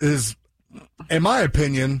 Vegas is, in my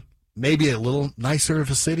opinion, maybe a little nicer of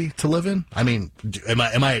a city to live in. I mean, am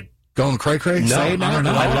I going cray-cray? No, I don't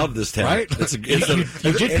know. I love this town. Right?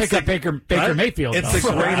 You did pick up Baker Mayfield. It's the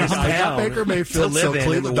greatest I got town Baker Mayfield, to live so in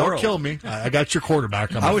Cleveland, the don't world. kill me. I got your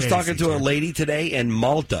quarterback. I was talking to a lady today in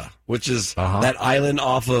Malta, which is that island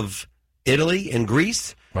off of Italy and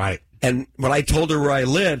Greece. Right. And when I told her where I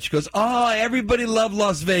lived, she goes, "Oh, everybody loved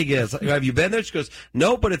Las Vegas. Have you been there?" She goes,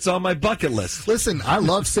 "No, but it's on my bucket list." Listen, I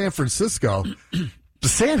love San Francisco.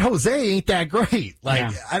 San Jose ain't that great. Like,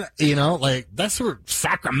 that's where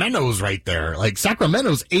Sacramento's right there. Like,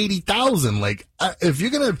 Sacramento's 80,000. Like, if you're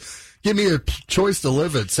going to give me a choice to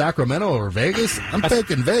live at Sacramento or Vegas, I'm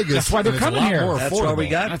thinking Vegas. That's why they're coming here. That's why we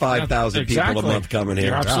got 5,000 people a month coming here.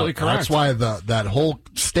 You're absolutely correct. That's why that whole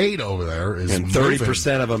state over there is and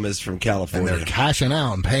 30% of them is from California. And they're cashing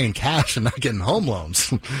out and paying cash and not getting home loans,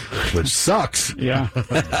 which sucks. Yeah.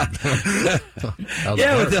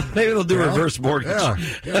 Maybe they'll do reverse mortgage.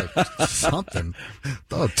 Yeah, something.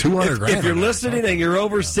 $200,000. If you're listening and you're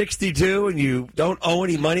over 62 and you don't owe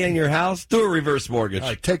any money on your house, do a reverse mortgage. All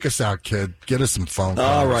right, take us out, kid. Get us some phone calls.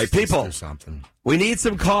 All right, people. Do something. We need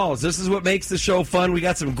some calls. This is what makes the show fun. We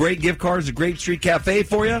got some great gift cards at Grape Street Cafe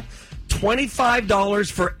for you.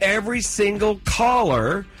 $25 for every single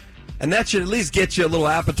caller. And that should at least get you a little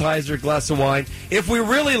appetizer, a glass of wine. If we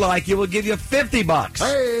really like you, we'll give you $50.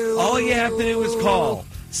 Hey. All you have to do is call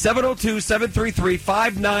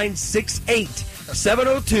 702-733-5968.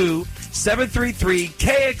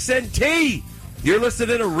 702-733-KXNT. You're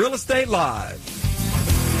listening to Real Estate Live.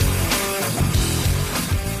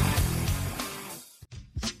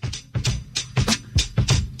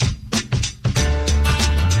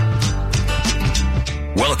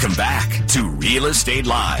 Welcome back to Real Estate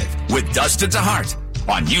Live with Dustin DeHart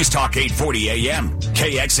on News Talk 840 AM,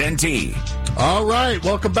 KXNT. All right,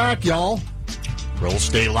 welcome back, y'all. Real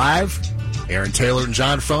Estate Live. Aaron Taylor and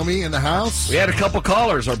John Foamy in the house. We had a couple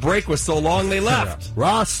callers. Our break was so long they left.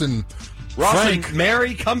 Ross and Frank. And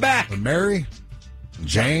Mary, come back. And Mary.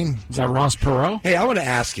 Jane. Is that Ross Perot? Hey, I want to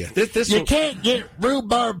ask you. You can't get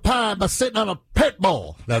rhubarb pie by sitting on a pit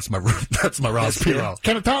bull. That's my Ross Perot.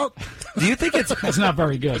 Can I talk? Do you think it's That's not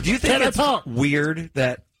very good. Do you think Can I it's talk? weird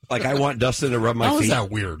that I want Dustin to rub my How feet? is that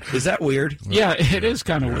weird? Is that weird? Yeah, it is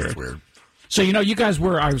kind of That's weird. weird. So, you guys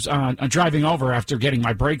I was driving over after getting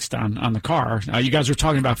my brakes done on the car. You guys were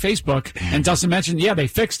talking about Facebook, and Dustin mentioned, they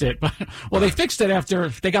fixed it. Well, they fixed it after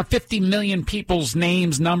they got 50 million people's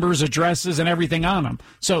names, numbers, addresses, and everything on them.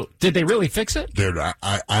 So, did they really fix it? Dude, I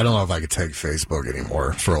don't know if I could take Facebook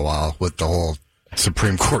anymore for a while with the whole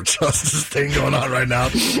Supreme Court justice thing going on right now.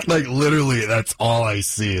 Like, literally, that's all I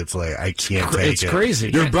see. It's like, I can't take it. It's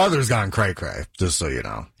crazy. Your brother's gone cray-cray, just so you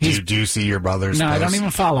know. Do you see your brother's No, post? I don't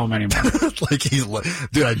even follow him anymore.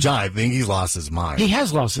 John, I think he's lost his mind. He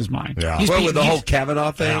has lost his mind. Yeah. With the whole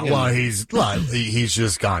Kavanaugh thing? He's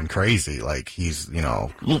just gone crazy. Like, he's,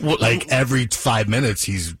 like every 5 minutes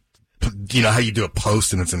he's, how you do a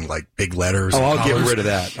post and it's in like big letters. Oh, I'll colors. get rid of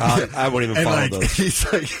that. I won't even follow those.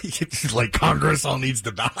 He's like Congress all needs to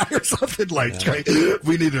die or something. Like,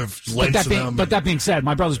 we need to lynch them. But that being said,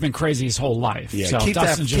 my brother's been crazy his whole life. Yeah, so keep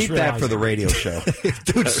Dustin that for the radio show.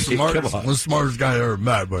 Dude, the smartest guy I ever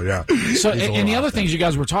met, but yeah. So, and the other things you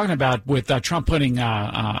guys were talking about with Trump putting,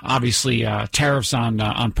 obviously, tariffs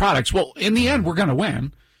on products, well, in the end, we're going to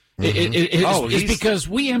win. It's because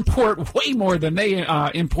we import way more than they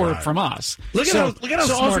import from us. Look at how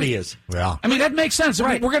smart he is. Yeah. I mean, that makes sense.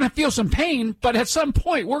 Right. We're going to feel some pain, but at some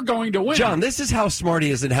point, we're going to win. John, this is how smart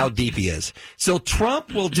he is and how deep he is. So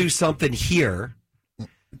Trump will do something here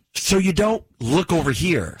so you don't look over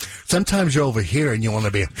here. Sometimes you're over here and you want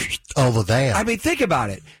to be over there. I mean, think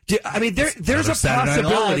about it. There's a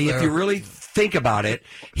possibility, if you really think about it,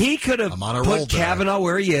 he could have put Kavanaugh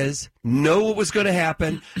where he is, know what was going to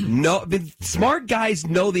happen. Smart guys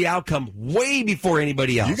know the outcome way before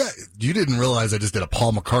anybody else. You didn't realize I just did a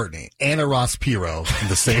Paul McCartney and a Ross Perot in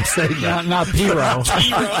the same segment. Not Perot.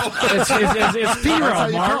 It's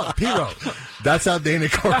Perot, Mark. Perot. That's how Dana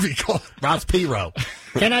Carvey called Ross Perot.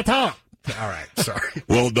 Can I talk? All right, sorry.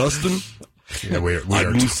 Well, Dustin, I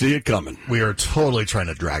didn't see it coming. We are totally trying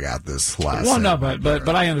to drag out this last. Well, no, but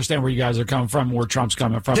I understand where you guys are coming from, where Trump's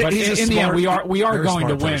coming from. But in the end, we are going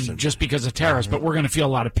to win just because of tariffs. But we're going to feel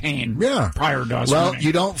a lot of pain. Yeah. Prior to us. Well, winning.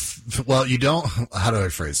 you don't. How do I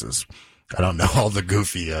phrase this? I don't know all the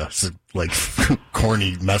goofy,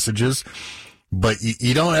 corny messages. but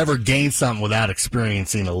you don't ever gain something without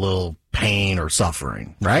experiencing a little pain or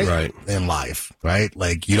suffering, right? Right. In life, right?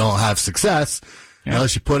 Like, you don't have success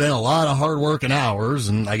unless you put in a lot of hard work and hours,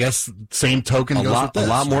 and I guess same token A goes lot, with this, a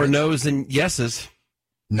lot more right? no's than yeses.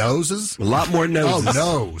 Noses? A lot more noses.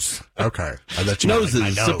 Oh, nose. Okay. I bet you Noses,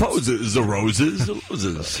 like my nose. supposes, the roses, the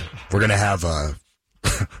roses. We're going to have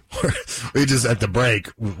we just at the break.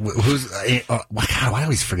 Who's God? Why do I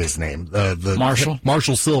always forget his name? The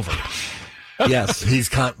Marshall Silver. Yes,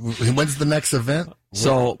 When's the next event?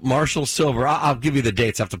 So Marshall Silver. I'll give you the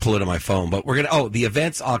dates. I have to pull it on my phone, but we're gonna. The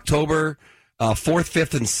event's October 4th,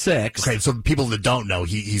 5th, and 6th. Okay, so people that don't know,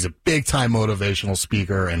 he's a big time motivational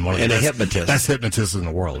speaker and one of the a hypnitist. Best hypnotists in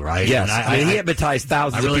the world, right? Yes, And he hypnotized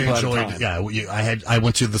thousands I really of people enjoyed. at a time. Yeah, I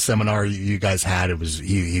went to the seminar you guys had. It was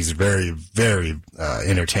he's very very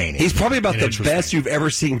entertaining. He's probably about and the interesting. best you've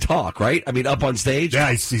ever seen talk, right? I mean, up on stage.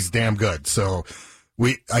 Yeah, he's damn good. So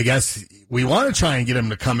I guess we want to try and get him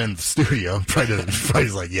to come in the studio.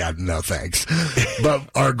 He's like, yeah, no thanks. But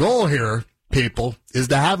our goal here, people, is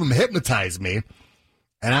to have him hypnotize me.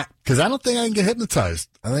 And because I don't think I can get hypnotized.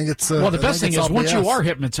 I think it's well. The best thing is all once BS. you are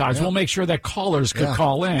hypnotized, we'll make sure that callers could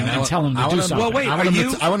call in and tell him to do something. Well, wait,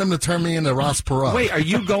 I want him to turn me into Ross Perot. Wait, aren't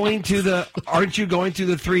you going to the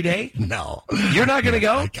 3-day? No, You're not going to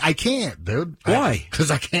go. I can't, dude. Why?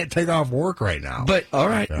 Because I can't take off work right now. But all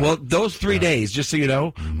right, well, those 3 days, just so you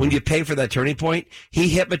know, when you pay for that Turning Point, he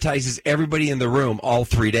hypnotizes everybody in the room all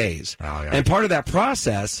 3 days. Oh, yeah. And part of that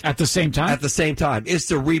process At the same time? is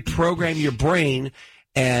to reprogram your brain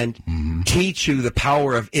and teach you the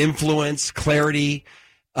power of influence, clarity.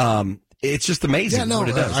 It's just amazing what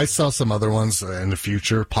it does. I saw some other ones in the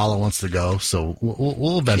future. Paula wants to go, so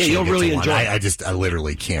we'll eventually. Yeah, you'll get really to one. enjoy it. I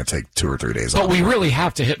literally can't take 2 or 3 days off. But we really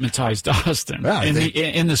have to hypnotize Dustin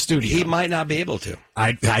in the studio. He might not be able to. He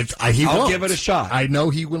I'll won't. give it a shot. I know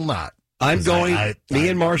he will not. I'm going. Me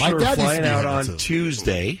and Marshall my are dad used to flying be out able on to.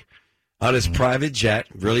 Tuesday on his private jet.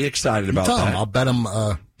 Really excited about Tell him, that. I'll bet him.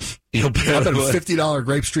 You'll I bet him $50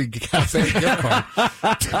 Grape Street Cafe gift card.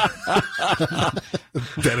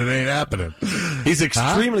 That it ain't happening. He's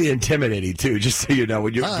extremely intimidating too. Just so you know,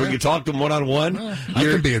 when you talk to him one-on-one, I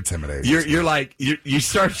can be intimidating. You're like you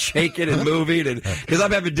start shaking and moving, and because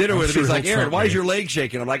I'm having dinner with him, sure he's like, he'll Aaron, trump why me. is your leg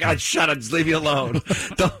shaking? I'm like, shut up, just leave me alone.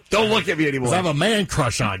 don't look at me anymore. I have a man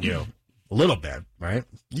crush on you. A little bit, right?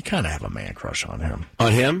 You kind of have a man crush on him.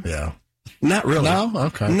 On him? Yeah. Not really. No?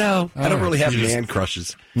 Okay. No, I don't right. really have You just- man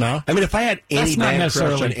crushes. No? I mean, if I had any that's not man crush on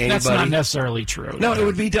necessarily. anybody, That's not necessarily true. no, it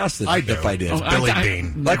would be Dustin. I do. if I did. It's Billy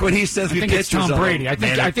Bean. Like when he says I me think it's pictures Tom of Brady.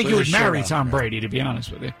 him. I think you would with his shirt marry off. Tom Brady, to be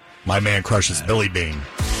honest with you. My man crush is Billy Bean.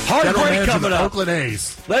 Hard General break manager of coming the up. Oakland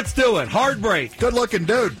A's. Let's do it. Hard break. Good looking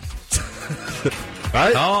dude.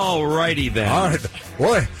 Right? All righty then. All right.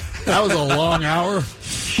 Boy, that was a long hour.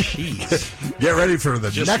 Jeez. Get ready for the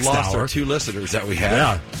Just next lost hour. our 2 listeners that we had.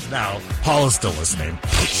 Yeah. Now, Paula's still listening.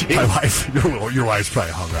 My wife, your wife's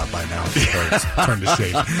probably hung up by now. It's turned to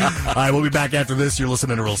shape. All right, we'll be back after this. You're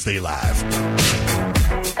listening to Real Estate Live.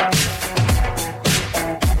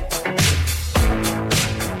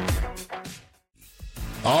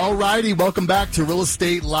 All righty, welcome back to Real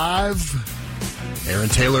Estate Live. Aaron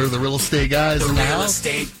Taylor, the real estate guy, is in the house.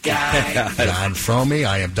 Estate guy. John Fromey.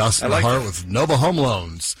 I am Dustin I like Hart it. with Nova Home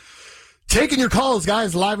Loans. Taking your calls,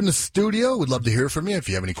 guys, live in the studio. Would love to hear from you if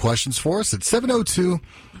you have any questions for us at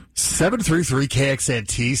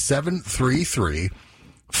 702-733-KXNT,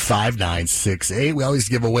 733-5968. We always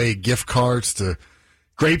give away gift cards to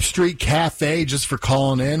Grape Street Cafe just for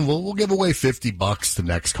calling in. We'll give away $50 to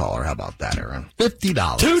next caller. How about that, Aaron?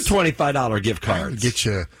 $50. 2 $25 gift cards. Get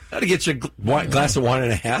you. That'll get you a glass of wine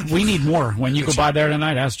and a half. We need more. When you go by there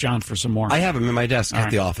tonight, ask John for some more. I have them in my desk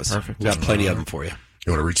at the office. Perfect. Got plenty of them for you.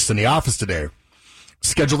 You want to reach us in the office today?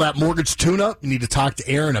 Schedule that mortgage tune-up. You need to talk to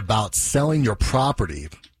Aaron about selling your property.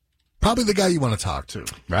 Probably the guy you want to talk to,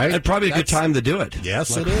 right? And probably a good time to do it.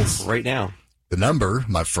 Yes, it is. Right now. The number,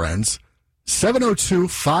 my friends,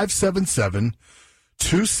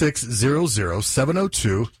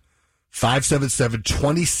 702-577-2600,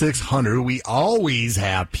 702-577-2600. We always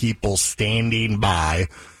have people standing by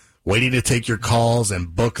waiting to take your calls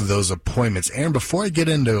and book those appointments. Aaron, before I get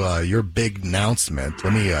into your big announcement,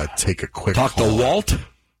 let me take a quick Talk call to Walt.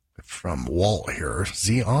 from Walt here. Is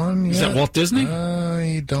he on yet? Is that Walt Disney?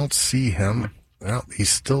 I don't see him. Well, he's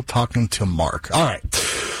still talking to Mark. All right.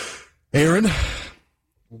 Aaron,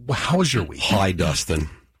 how was your week? Hi, Dustin.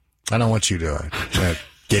 I don't want you to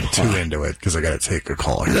get too into it because I got to take a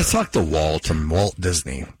call here. Let's talk to Walt. From Walt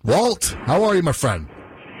Disney. Walt, how are you, my friend?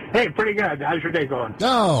 Hey, pretty good. How's your day going?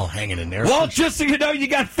 Oh, hanging in there. Well, just so you know, you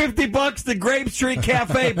got $50 to Grape Street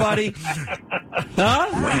Cafe, buddy. Huh?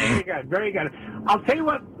 Very good. Very good. I'll tell you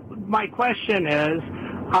what my question is.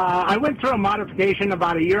 I went through a modification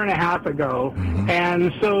about a year and a half ago,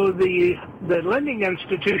 and so the lending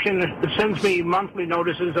institution sends me monthly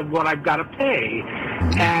notices of what I've got to pay,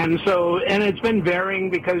 and it's been varying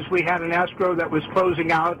because we had an escrow that was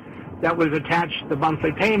closing out that was attached to the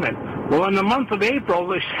monthly payment. Well, in the month of April,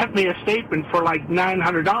 they sent me a statement for like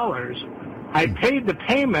 $900. I paid the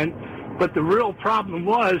payment, but the real problem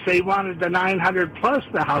was they wanted the $900 plus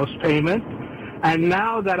the house payment. And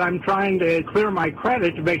now that I'm trying to clear my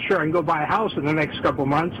credit to make sure I can go buy a house in the next couple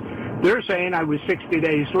months, they're saying I was 60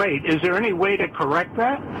 days late. Is there any way to correct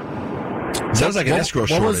that? Sounds like an escrow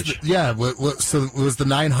shortage. So was the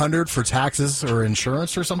 $900 for taxes or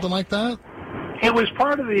insurance or something like that? It was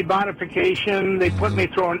part of the modification. They put me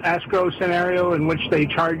through an escrow scenario in which they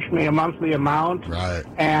charged me a monthly amount. Right.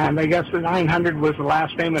 And I guess the $900 was the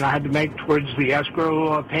last payment I had to make towards the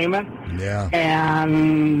escrow payment. Yeah.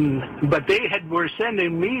 But they were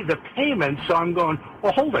sending me the payments, so I'm going,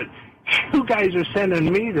 well, hold it. You guys are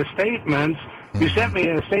sending me the statements. You sent me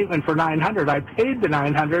a statement for $900. I paid the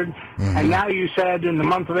 $900, and now you said in the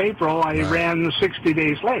month of April I ran 60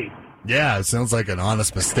 days late. Yeah, it sounds like an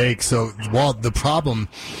honest mistake. So, well, the problem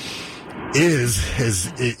is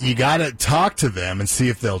you got to talk to them and see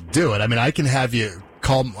if they'll do it. I mean, I can have you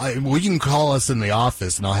we can call us in the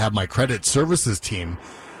office, and I'll have my credit services team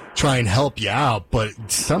try and help you out. But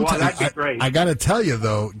sometimes I got to tell you,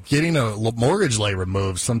 though, getting a mortgage lay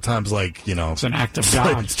removed sometimes, it's an act of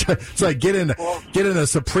God. It's like getting a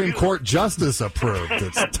Supreme Court justice approved.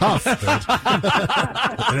 It's tough.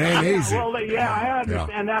 It ain't easy. Well, yeah, I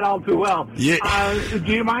understand that all too well. Yeah.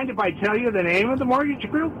 Do you mind if I tell you the name of the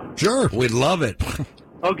mortgage group? Sure. We'd love it.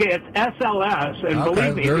 Okay, it's SLS, and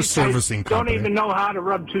believe me, they're a these servicing guys don't company. even know how to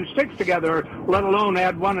rub two sticks together, let alone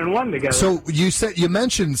add one and one together. So you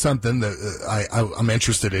mentioned something that I'm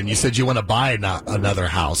interested in. You said you want to buy another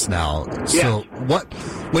house now. Yes. So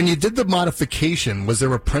when you did the modification, was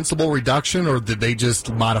there a principal reduction, or did they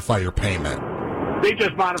just modify your payment? They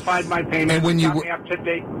just modified my payment and when you got me up to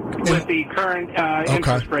date with the current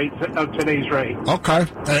interest rates of today's rate. Okay.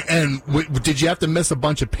 And did you have to miss a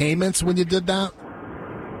bunch of payments when you did that?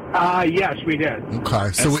 Yes, we did.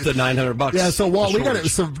 Okay, so the $900. Yeah, so Walt, we got it.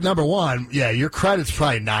 So number one, your credit's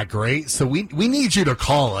probably not great. So we need you to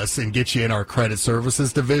call us and get you in our credit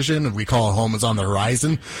services division. We call it Home is on the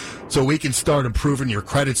Horizon, so we can start improving your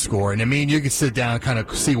credit score. And I mean, you can sit down and kind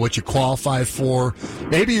of see what you qualify for.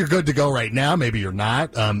 Maybe you're good to go right now. Maybe you're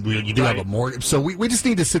not. You do have a mortgage, so we just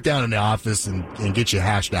need to sit down in the office and get you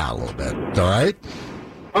hashed out a little bit. All right.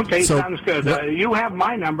 Okay, sounds good. You have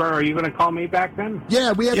my number. Are you going to call me back then?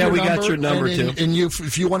 Yeah, we have your number. Got your number, too. And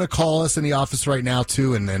if you want to call us in the office right now,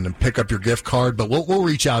 too, and then pick up your gift card, but we'll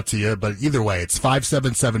reach out to you. But either way, it's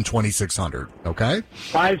 577-2600, okay?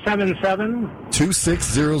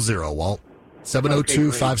 577-2600, Walt.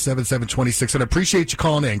 702-577-2600. Appreciate you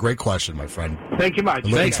calling in. Great question, my friend. Thank you much.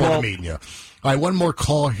 Looking forward to meeting you. All right, one more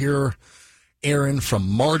call here. Aaron from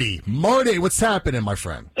Marty. Marty, what's happening, my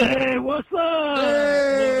friend? Hey, what's up?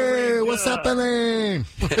 Hey, what's happening?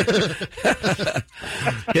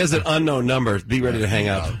 He has an unknown number. Be ready to hang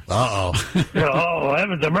up. Oh,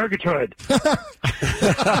 heavens, a Murgatroyd.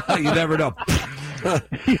 You never know.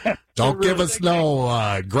 Don't give us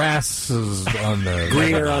no grasses on the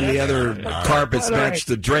greener on the other carpets match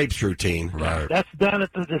the drapes routine. Right. That's done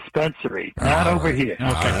at the dispensary, not over here.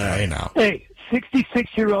 Okay, I know. Hey,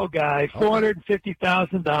 66-year-old guy,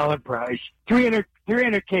 $450,000 price,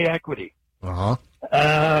 300K equity. Uh-huh.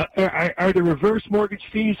 Are the reverse mortgage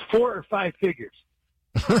fees 4 or 5 figures?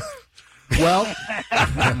 Well,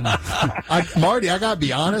 Marty, I got to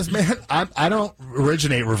be honest, man. I don't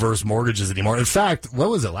originate reverse mortgages anymore. In fact, what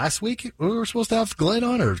was it, last week we were supposed to have Glenn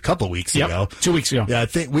on, or a couple of weeks ago? 2 weeks ago. Yeah, I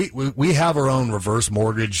think we have our own reverse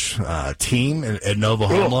mortgage team at Nova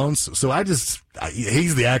Home Loans. So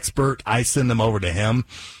he's the expert. I send them over to him.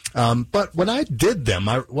 But when I did them,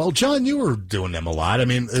 John, you were doing them a lot. I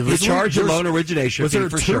mean, you charge a loan origination fee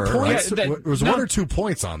for sure. Points? Right? There was 1 or 2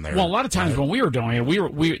 points on there. Well, a lot of times when we were doing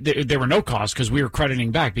it, there were no costs because we were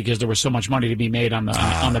crediting back because there was so much money to be made on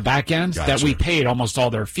the back end that we paid almost all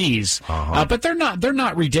their fees. But they're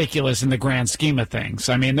not ridiculous in the grand scheme of things.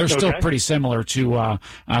 I mean, they're still pretty similar to a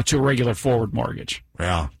regular forward mortgage.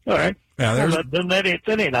 Yeah. All right. Yeah, then that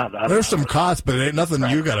ain't not. There's some costs, but it ain't nothing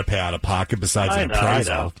you got to pay out of pocket besides the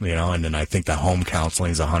appraisal. And then I think the home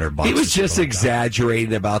counseling is $100. He was just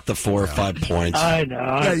exaggerating about the 4 or 5 points. I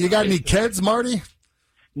know. Yeah, you got any kids, Marty?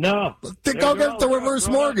 No. Then go get the reverse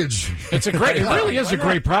mortgage. It's a great. It really is a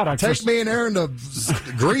great product. Take me and Aaron to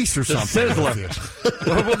Greece or something.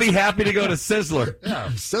 Sizzler. We'll be happy to go to Sizzler. Yeah,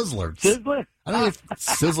 Sizzler. Sizzler? I don't think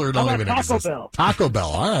Sizzler don't How even about Taco exist. Bell? Taco Bell.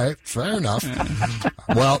 All right, fair enough.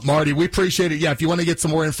 Well, Marty, we appreciate it. Yeah, if you want to get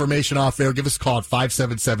some more information off there, give us a call at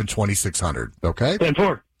 577-2600. Okay?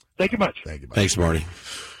 10-4. Thank you much. Thank you. Buddy. Thanks, Marty.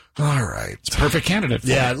 All right. It's a perfect candidate.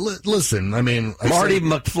 Yeah, listen, I mean... Marty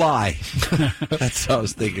McFly. That's what I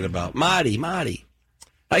was thinking about. Marty.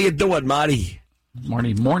 How you doing, Marty?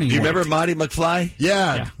 Morning. Do you remember Marty McFly?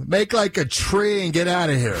 Yeah, make like a tree and get out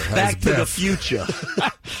of here. Back to the Future.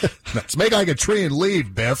 Let's make like a tree and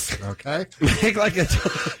leave, Biff, okay? Make like a...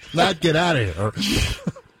 Not get out of here.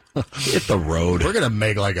 Hit the road. We're going to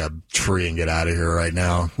make like a tree and get out of here right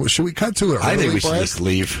now. Well, should we cut to it? I think we should just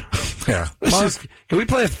leave. Yeah. Can we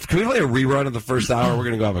play a rerun of the first hour? We're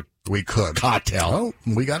going to go have We could. cocktail. Oh,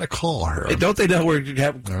 we got a call here. Hey, don't they know we're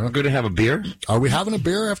going to have a beer? Are we having a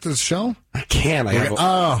beer after the show? I can't. I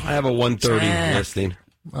have a 1:30 listing.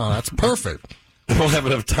 Oh, that's perfect. I won't have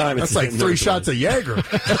enough time. That's like 3 shots of Jaeger.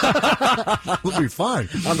 We'll be fine.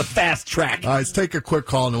 On the fast track. All right, let's take a quick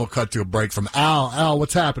call and then we'll cut to a break from Al. Al,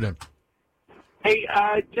 what's happening? Hey,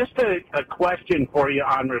 just a question for you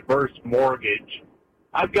on reverse mortgage.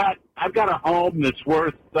 I've got a home that's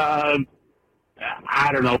worth I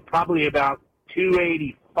don't know, probably about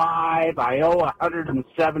 $285. I owe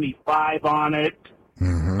 $175 on it.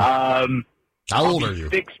 Mm-hmm. How old are you?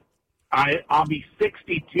 I'll be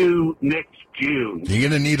 62 next June. You're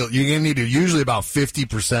gonna need usually about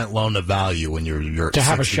 50% loan to value when you're to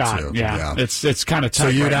have 62. a shot. Yeah. It's kind of tight. So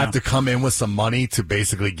you'd right have now. to come in with some money to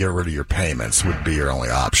basically get rid of your payments would be your only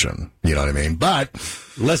option. You know what I mean? But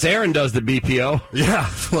unless Aaron does the BPO. Yeah.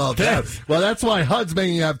 Well, that's why HUD's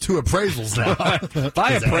making you have 2 appraisals now. If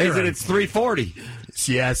I appraise it, it's $340.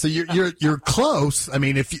 Yeah. So you're close. I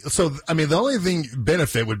mean, the only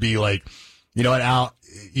benefit would be like, you know what, Al,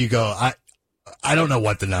 you go, I don't know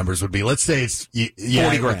what the numbers would be. Let's say it's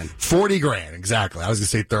 40 grand. 40 grand, exactly. I was going to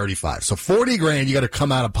say 35. So 40 grand you got to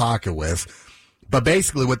come out of pocket with. But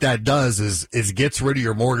basically what that does is gets rid of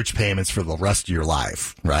your mortgage payments for the rest of your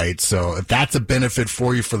life, right? So if that's a benefit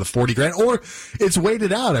for you for the 40 grand, or it's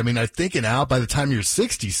weighted out. I mean, I'm thinking out by the time you're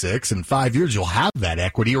 66 in 5 years, you'll have that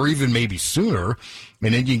equity, or even maybe sooner.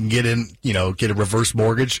 And then you can get a reverse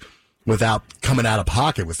mortgage without coming out of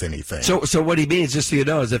pocket with anything. So what he means, just so you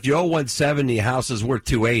know, is if you owe 170, house is worth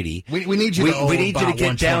 280. We need you to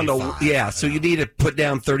get down to So you need to put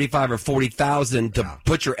down 35 or 40,000 to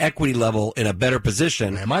put your equity level in a better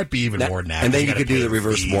position. It might be even more than that. And then you could do the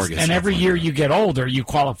reverse mortgage. And every year you get older, you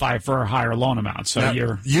qualify for a higher loan amount. So now,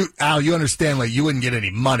 Al, you understand? Like you wouldn't get any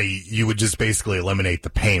money. You would just basically eliminate the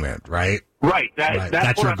payment, right? Right.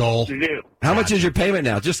 That's your what goal. I'm supposed to do. How much is your payment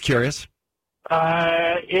now? Just curious.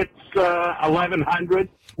 It's $1,100.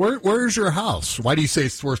 Where's your house? Why do you say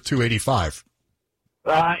it's worth $285?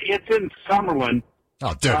 It's in Summerlin.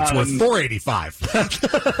 Oh, dude, it's worth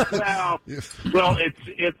 $485. well, it's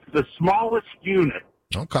the smallest unit.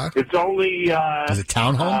 Okay. It's only is it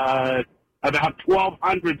townhome? About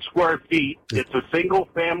 1,200 square feet. It's a single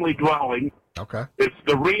family dwelling. Okay. It's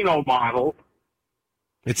the Reno model.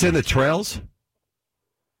 It's in the trails?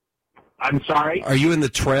 I'm sorry? Are you in the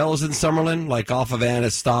trails in Summerlin, like off of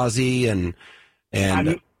Anastasi and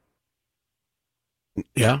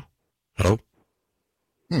yeah? Hello?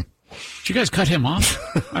 Did you guys cut him off?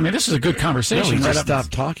 I mean, this is a good conversation. No, he just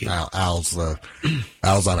stopped talking. Al's on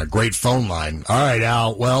a great phone line. All right,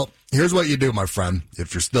 Al. Well, here's what you do, my friend.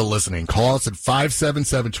 If you're still listening, call us at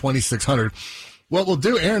 577-2600. What we'll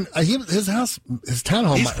do, Aaron, his townhome. He's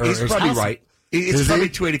probably house, right. It's probably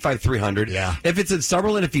 $285,300. Yeah. If it's in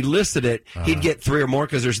Summerlin, if he listed it, he'd get 3 or more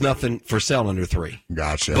because there's nothing for sale under 3.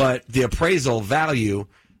 Gotcha. But the appraisal value,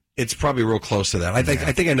 it's probably real close to that. I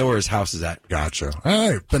think I know where his house is at. Gotcha.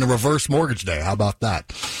 All right. Been a reverse mortgage day. How about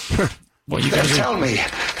that? Well, you guys tell me,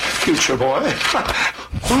 future boy,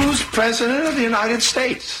 who's president of the United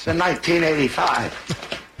States in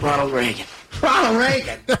 1985? Ronald Reagan. Ronald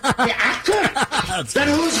Reagan, the actor. Then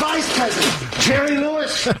who's vice president? Jerry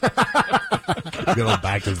Lewis. Good old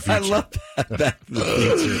Back to the Future. I love that. Back to the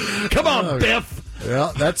Future. Come on, Biff.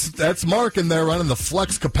 Yeah, that's Mark in there running the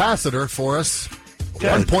flex capacitor for us.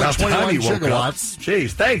 Yeah, 1.21 gigawatts.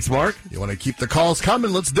 Jeez, thanks, Mark. You want to keep the calls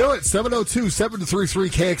coming? Let's do it.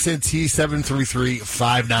 702-733-KXNT,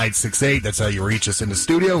 733-5968. That's how you reach us in the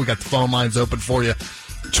studio. We got the phone lines open for you.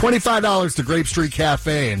 $25 to Grape Street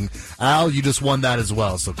Cafe. And, Al, you just won that as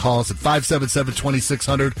well. So call us at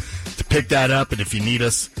 577-2600 to pick that up. And if you need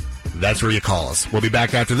us, that's where you call us. We'll be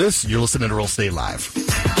back after this. You're listening to Real Estate Live.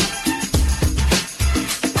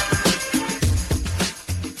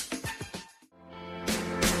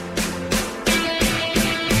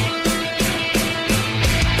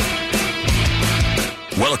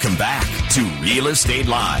 Welcome back to Real Estate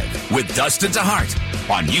Live with Dustin DeHart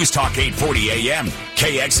on News Talk 840 AM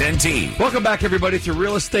KXNT. Welcome back, everybody, to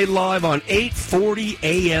Real Estate Live on 840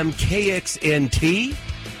 AM KXNT,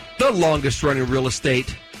 the longest-running real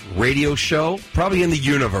estate radio show, probably in the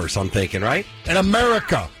universe, I'm thinking, right? In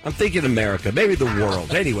America. I'm thinking America, maybe the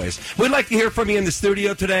world. Anyways, we'd like to hear from you in the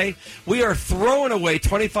studio today. We are throwing away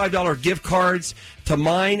 $25 gift cards to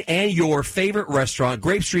mine and your favorite restaurant,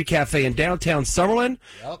 Grape Street Cafe in downtown Summerlin.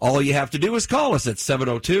 Yep. All you have to do is call us at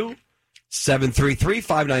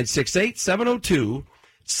 702-733-5968,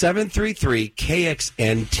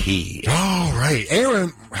 702-733-KXNT. All right.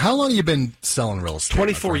 Aaron, how long have you been selling real estate?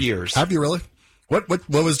 24 years. Have you really? What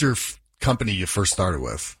was your company you first started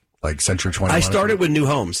with? Like Century 21? I started with New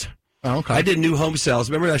Homes. Oh, okay. I did new home sales.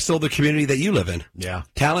 Remember, I sold the community that you live in. Yeah.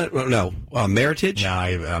 Meritage?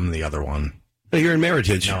 No, I'm the other one. No, you're in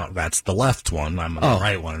Meritage. No, that's the left one. I'm on the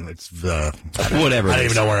right one. It's the... Whatever. I don't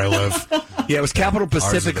even know where I live. Yeah, it was Capital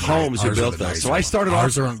Pacific Homes who built those. So I started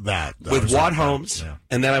off with Watt Homes,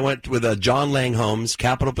 and then I went with John Lang Homes,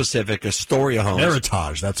 Capital Pacific, Astoria Homes.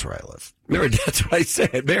 Meritage, that's where I live. That's what I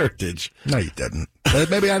said, Meritage. No, you didn't.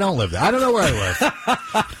 Maybe I don't live there. I don't know where I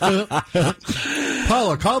live.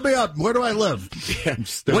 Paula, call me up. Where do I live? Yeah.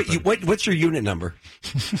 What's your unit number?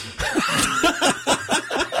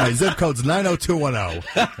 My zip code's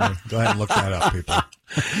 90210. Go ahead and look that up, people.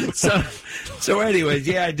 So anyways,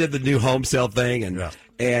 I did the new home sale thing,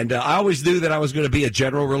 and I always knew that I was going to be a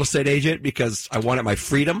general real estate agent because I wanted my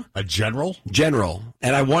freedom. A general? General.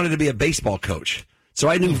 And I wanted to be a baseball coach. So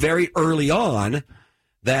I knew very early on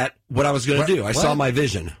that what I was going to do. I saw my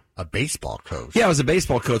vision. A baseball coach? Yeah, I was a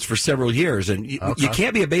baseball coach for several years, and you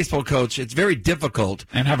can't be a baseball coach. It's very difficult.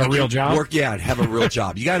 And have a real job? Have a real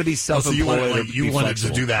job. You got to be self-employed. So you wanted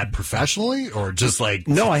to do that professionally, or just like...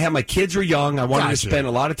 No, I had my kids were young. I wanted to spend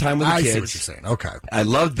a lot of time with the kids. I see what you're saying. Okay. I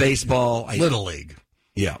loved baseball. Little League.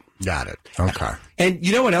 Yeah. Got it. Okay. And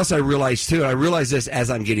you know what else I realized, too? I realized this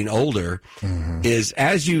as I'm getting older, is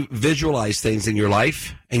as you visualize things in your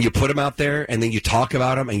life and you put them out there and then you talk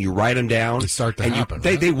about them and you write them down. They start to happen.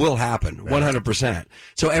 They will happen, 100%.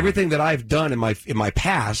 So everything that I've done in my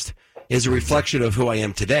past is a reflection of who I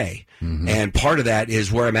am today. And part of that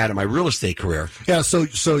is where I'm at in my real estate career. Yeah, so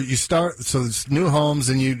it's new homes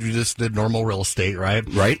and you just did normal real estate, right?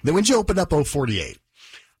 Right. Then when did you open up 048?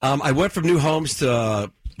 I went from new homes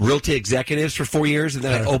to Realty Executives for 4 years, and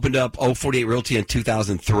then I opened up 048 Realty in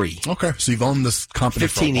 2003. Okay, so you've owned this company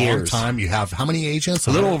 15 for a long years. time. You have how many agents?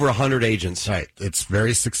 A little over 100 agents. Right. It's a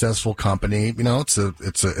very successful company. You know, it's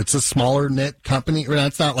a smaller knit company.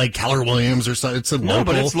 It's not like Keller Williams or something. It's a local. No,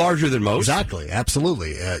 but it's larger than most. Exactly.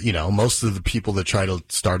 Absolutely. Most of the people that try to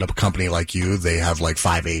start up a company like you, they have like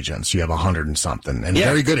 5 agents. You have 100 and something, and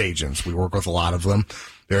very good agents. We work with a lot of them.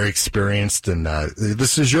 Very experienced, and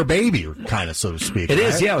this is your baby, kind of, so to speak. It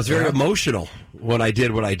is, yeah. I was very emotional when I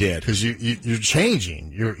did what I did. Because you're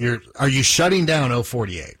changing. Are you shutting down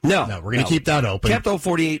 048? No. We're going to keep that open. Kept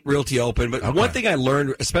 048 Realty open, but one thing I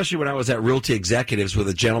learned, especially when I was at Realty Executives with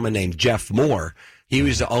a gentleman named Jeff Moore, he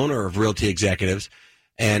was the owner of Realty Executives,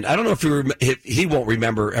 and I don't know if he won't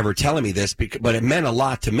remember ever telling me this, but it meant a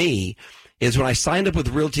lot to me, is when I signed up with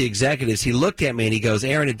Realty Executives, he looked at me and he goes,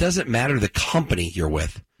 Aaron, it doesn't matter the company you're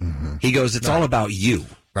with. He goes, it's all about you.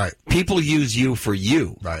 Right. People use you for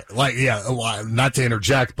you. Right. Like, not to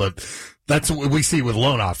interject, but that's what we see with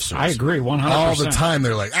loan officers. I agree, 100%. All the time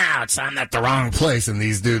they're like, it's I'm at the wrong place. And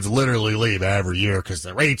these dudes literally leave every year because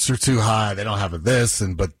the rates are too high. They don't have this.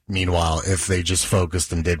 But meanwhile, if they just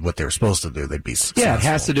focused and did what they were supposed to do, they'd be successful. Yeah, it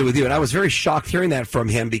has to do with you. And I was very shocked hearing that from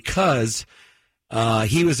him because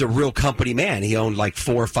he was a real company man. He owned like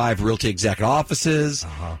 4 or 5 Realty Executive offices.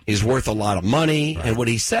 He's worth a lot of money. Right. And when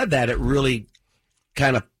he said that, it really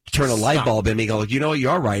kind of turned a light bulb in me. Go, you know what,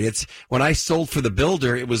 you're right. It's when I sold for the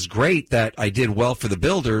builder, it was great that I did well for the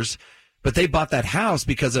builders, but they bought that house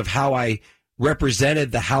because of how I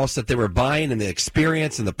represented the house that they were buying and the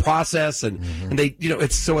experience and the process. And they,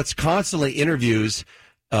 it's constantly interviews,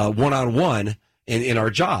 one-on-one. In our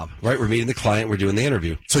job, right? We're meeting the client, we're doing the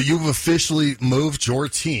interview. So you've officially moved your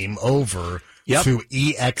team over to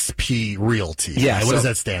EXP Realty. Yeah. What does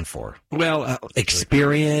that stand for? Well,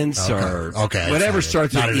 experience or whatever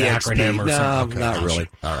starts with EXP. No, not really.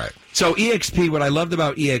 All right. So EXP, what I loved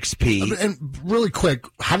about EXP. And really quick,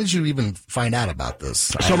 how did you even find out about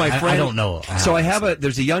this? So my friend. I don't know. So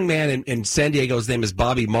there's a young man in San Diego, his name is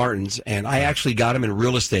Bobby Martins, and I actually got him in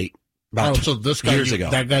real estate. So this guy, years ago.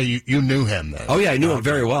 That guy, you knew him then? Oh, yeah, I knew him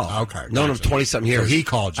very well. Okay. Known him 20-something years. So he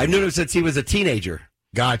called you. I knew him since he was a teenager.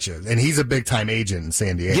 Gotcha. And he's a big-time agent in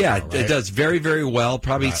San Diego, Yeah, right? it does very, very well.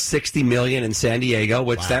 Probably $60 million in San Diego,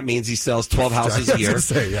 which that means he sells 12 houses a year. I was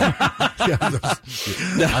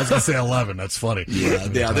going to say 11. That's funny.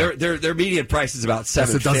 Yeah, their median price is about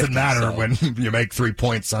 $750. It doesn't matter when you make 3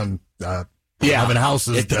 points on 11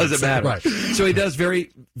 houses. It doesn't matter. Right. So he does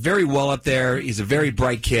very, very well up there. He's a very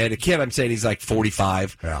bright kid. A kid, I'm saying he's like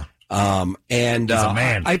 45. Yeah. And he's a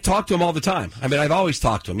man. I talk to him all the time. I mean, I've always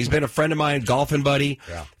talked to him. He's been a friend of mine, golfing buddy,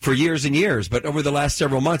 for years and years. But over the last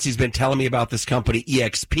several months, he's been telling me about this company,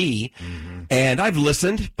 EXP. Mm-hmm. And I've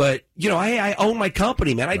listened, but, I own my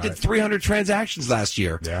company, man. I did 300 transactions last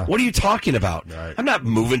year. Yeah. What are you talking about? Right. I'm not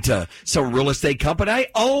moving to some real estate company. I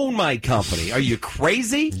own my company. Are you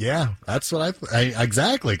crazy? Yeah, that's what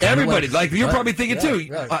exactly. Everybody, you're probably thinking too.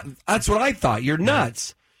 Right. That's what I thought. You're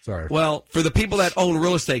nuts. Sorry. Well, for the people that own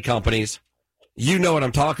real estate companies, you know what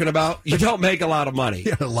I'm talking about. You don't make a lot of money.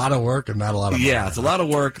 Yeah, a lot of work and not a lot of money. Yeah, it's a lot of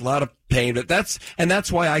work, a lot of pain. But that's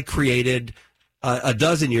why I created a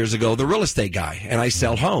dozen years ago the Real Estate Guy, and I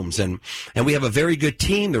sell homes, and we have a very good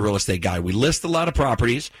team. The Real Estate Guy. We list a lot of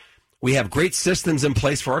properties. We have great systems in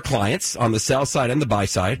place for our clients on the sell side and the buy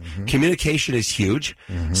side. Mm-hmm. Communication is huge.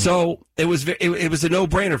 Mm-hmm. So it was a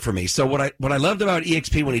no-brainer for me. So what I loved about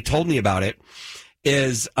EXP when he told me about it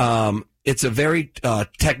is it's a very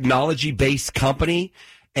technology-based company,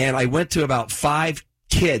 and I went to about 5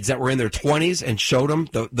 kids that were in their 20s and showed them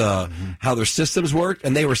how their systems worked,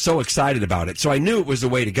 and they were so excited about it. So I knew it was the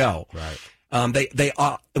way to go. Right.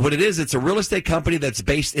 What it is, it's a real estate company that's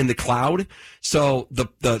based in the cloud. So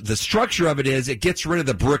the structure of it is it gets rid of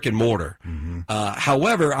the brick and mortar. Mm-hmm.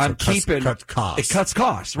 However, I'm keeping it cuts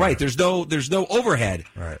costs. Right. There's no overhead.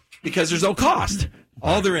 Right. Because there's no cost.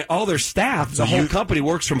 All their staff, the whole company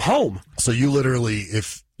works from home. So you literally,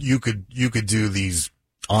 if you could do these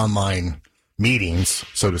online meetings,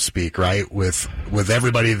 so to speak, right, with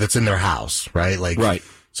everybody that's in their house, right? Right.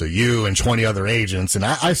 So you and 20 other agents, and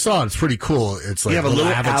I saw it's pretty cool. It's like you have a little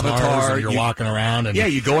avatars avatar. And you're walking around, and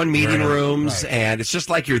you go in meeting rooms, and it's just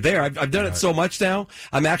like you're there. I've done it so much now.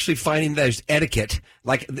 I'm actually finding there's etiquette.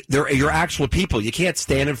 Like you're actual people. You can't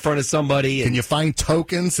stand in front of somebody. Can you find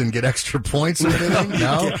tokens and get extra points or anything?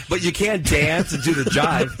 No, but you can dance and do the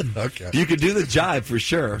jive. Okay, you can do the jive for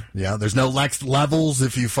sure. Yeah, there's no levels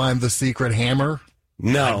if you find the secret hammer.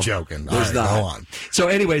 No, I'm joking. There's not. Go on. So,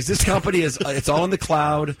 anyways, this company it's all in the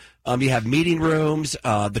cloud. You have meeting rooms.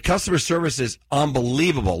 The customer service is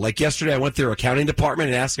unbelievable. Like yesterday, I went through their accounting department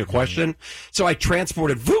and asked a question. So I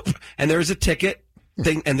transported, and there's a ticket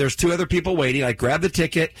thing, and there's 2 other people waiting. I grabbed the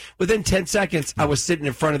ticket. Within 10 seconds, I was sitting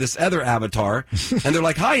in front of this other avatar, and they're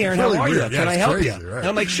like, "Hi, Aaron, how are you? Can I help you?" Right? And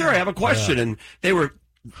I'm like, "Sure, I have a question." And they were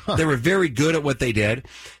very good at what they did.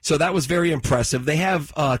 So that was very impressive. They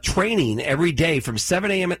have training every day from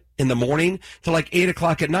 7 a.m. in the morning to like 8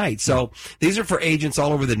 o'clock at night. So these are for agents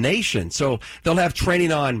all over the nation. So they'll have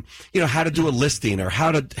training on, how to do a listing or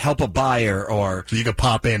how to help a buyer, or so you can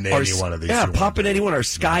pop into any one of these. Yeah, pop in anyone, or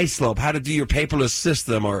SkySlope, how to do your paperless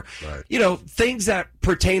system, or, things that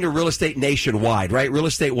pertain to real estate nationwide, right? Real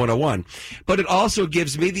Estate 101. But it also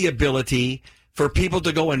gives me the ability for people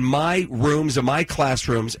to go in my rooms and my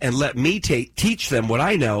classrooms and let me teach them what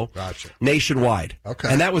I know nationwide. Okay.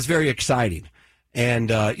 And that was very exciting. And,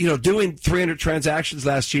 doing 300 transactions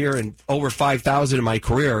last year and over 5,000 in my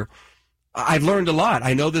career, I've learned a lot.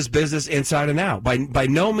 I know this business inside and out. By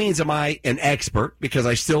no means am I an expert, because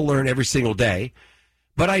I still learn every single day.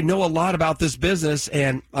 But I know a lot about this business,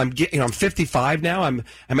 and I'm 55 now. I'm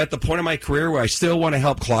at the point in my career where I still want to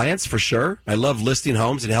help clients, for sure. I love listing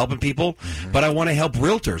homes and helping people, but I want to help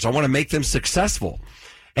realtors. I want to make them successful.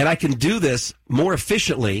 And I can do this more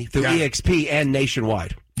efficiently through EXP and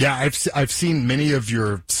nationwide. Yeah, I've seen many of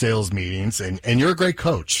your sales meetings, and you're a great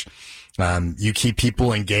coach. You keep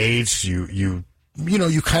people engaged. You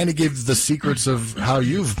kind of give the secrets of how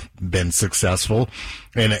you've been successful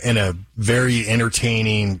in a very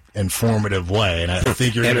entertaining, informative way. And I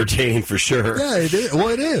think you're entertaining for sure. Yeah, it is. Well,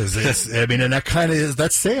 it is. And that kind of is,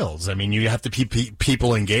 that's sales. I mean, you have to keep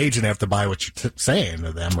people engaged, and they have to buy what you're saying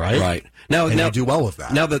to them, right? Right. Now, you do well with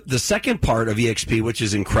that. Now, the second part of EXP, which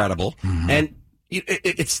is incredible, and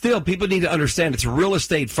it's still, people need to understand it's real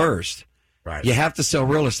estate first. Right. You have to sell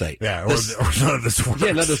real estate. Yeah, or none of this works. Yeah,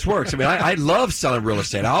 none of this works. I mean, I love selling real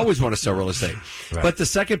estate. I always want to sell real estate. Right. But the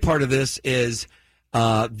second part of this is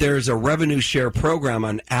there's a revenue share program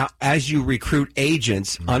on as you recruit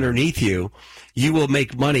agents underneath you, you will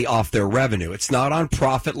make money off their revenue. It's not on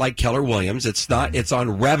profit like Keller Williams. It's not. It's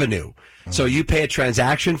on revenue. So you pay a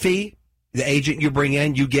transaction fee, the agent you bring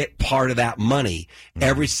in, you get part of that money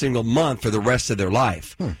every single month for the rest of their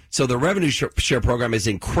life. So the revenue share program is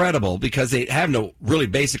incredible because they have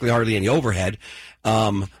basically hardly any overhead.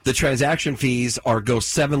 The transaction fees go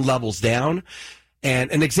 7 levels down.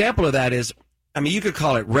 And an example of that is, you could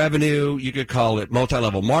call it revenue, you could call it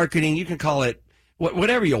multi-level marketing, you can call it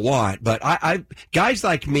whatever you want, but guys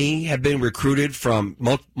like me have been recruited from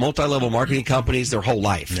multi-level marketing companies their whole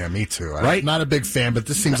life. Yeah, me too. Right? I'm not a big fan, but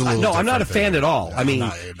this seems a little. No, I'm not a fan at all.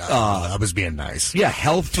 I was being nice. Yeah,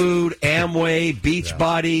 Health Food, Amway,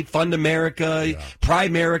 Beachbody, Fund America,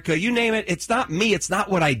 Primerica, you name it. It's not me. It's not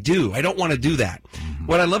what I do. I don't want to do that.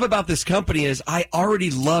 What I love about this company is I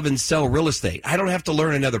already love and sell real estate. I don't have to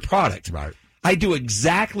learn another product. Right. I do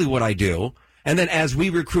exactly what I do. And then as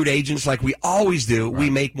we recruit agents like we always do,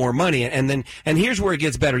 we make more money. And here's where it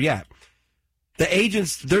gets better yet. The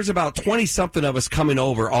agents, there's about 20-something of us coming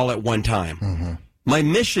over all at one time. My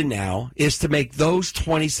mission now is to make those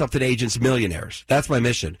 20-something agents millionaires. That's my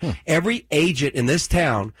mission. Every agent in this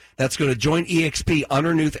town that's going to join EXP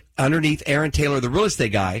underneath Aaron Taylor, the real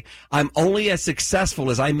estate guy, I'm only as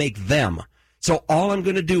successful as I make them. So all I'm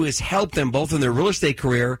going to do is help them both in their real estate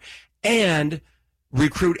career and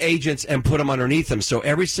recruit agents and put them underneath them. So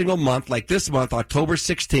every single month, like this month, October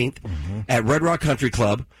 16th at Red Rock Country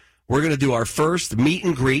Club, we're going to do our first meet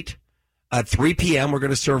and greet at 3 p.m. We're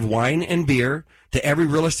going to serve wine and beer to every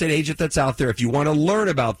real estate agent that's out there. If you want to learn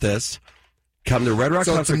about this, come to Red Rock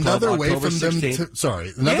Country Club, October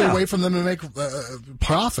 16th. Another way from them to make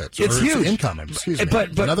profits. It's huge. Income,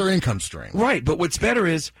 but another income stream. Right, but what's better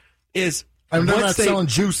is they're not selling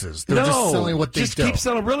juices. They're just selling what they do. Just keep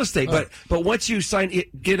selling real estate. But once you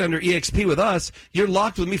get under EXP with us, you're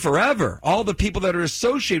locked with me forever. All the people that are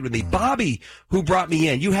associated with me. Bobby, who brought me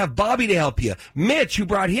in. You have Bobby to help you. Mitch, who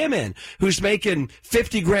brought him in, who's making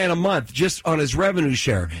 $50,000 a month just on his revenue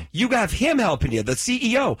share. You have him helping you, the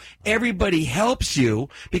CEO. Everybody helps you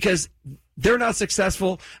because they're not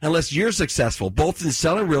successful unless you're successful, both in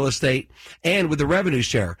selling real estate and with the revenue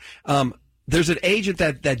share. There's an agent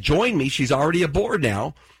that joined me. She's already aboard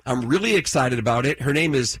now. I'm really excited about it. Her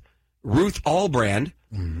name is Ruth Allbrand.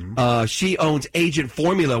 She owns Agent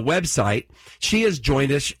Formula website. She has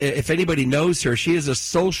joined us. If anybody knows her, she is a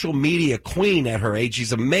social media queen at her age.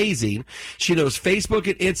 She's amazing. She knows Facebook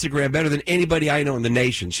and Instagram better than anybody I know in the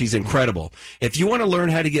nation. She's incredible. If you want to learn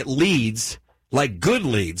how to get leads, like good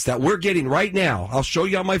leads that we're getting right now, I'll show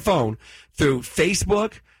you on my phone, through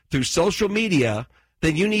Facebook, through social media,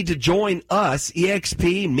 then you need to join us,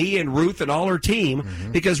 EXP, me and Ruth and all our team,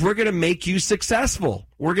 because we're going to make you successful.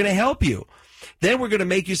 We're going to help you. Then we're going to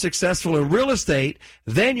make you successful in real estate.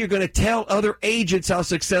 Then you're going to tell other agents how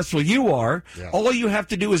successful you are. Yeah. All you have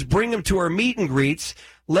to do is bring them to our meet and greets.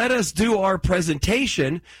 Let us do our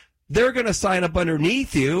presentation. They're going to sign up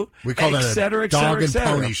underneath you. We call that a dog and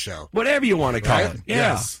pony show. Whatever you want to call it.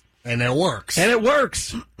 Yeah. Yes. And it works.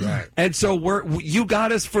 Right. And so you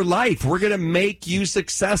got us for life. We're going to make you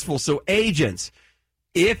successful. So agents,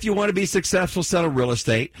 if you want to be successful selling real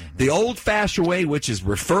estate, the old-fashioned way, which is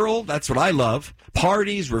referral, that's what I love.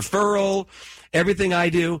 Parties, referral, everything I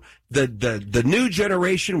do. The new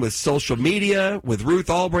generation with social media, with Ruth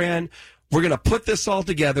Allbrand, we're going to put this all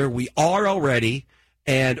together. We are already,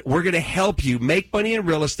 and we're going to help you make money in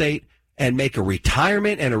real estate and make a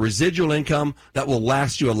retirement and a residual income that will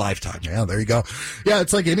last you a lifetime. Yeah, there you go. Yeah,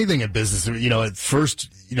 it's like anything in business. At first,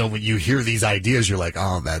 when you hear these ideas, you're like,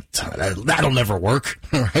 oh, that'll never work,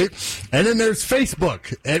 right? And then there's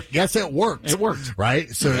Facebook. Yes, it worked. It worked.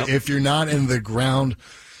 Right? So if you're not in the ground,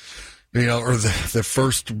 or the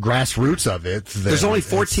first grassroots of it. There's only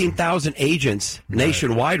 14,000 agents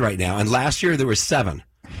nationwide right now, and last year there were 7.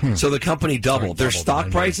 So the company doubled. Their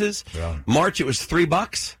stock prices, March it was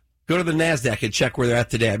 $3. Go to the NASDAQ and check where they're at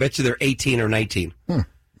today. I bet you they're 18 or 19. Nice.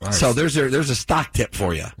 So there's a stock tip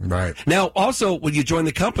for you. Right. Now, also, when you join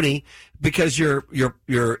the company, because you're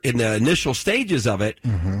in the initial stages of it,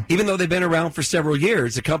 even though they've been around for several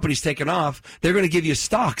years, the company's taken off, they're going to give you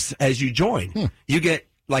stocks as you join. You get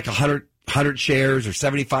like 100 shares or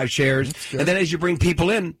 75 shares. And then as you bring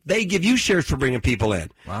people in, they give you shares for bringing people in.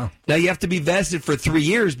 Wow. Now, you have to be vested for 3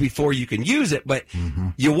 years before you can use it, but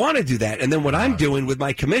you want to do that. And then what I'm doing with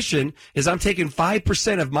my commission is I'm taking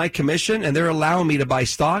 5% of my commission, and they're allowing me to buy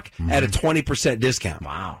stock at a 20% discount.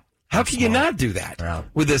 Wow. How can you not do that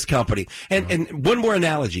with this company? And one more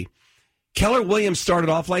analogy. Keller Williams started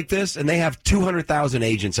off like this, and they have 200,000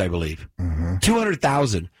 agents, I believe.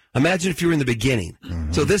 200,000. Imagine if you were in the beginning.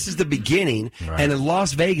 So this is the beginning. And in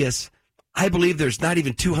Las Vegas, I believe there's not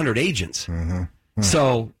even 200 agents.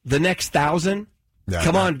 So the next 1,000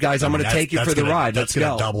 come on, guys, I'm going to take you for the ride. Let's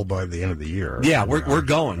go. Double by the end of the year. Yeah, we're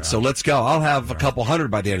going. Yeah. So let's go. I'll have a couple hundred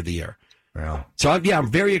by the end of the year. Yeah. So I'm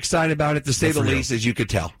very excited about it, to say the least, as you could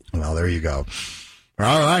tell. Well, there you go.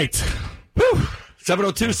 All right.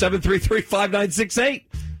 702-733-5968.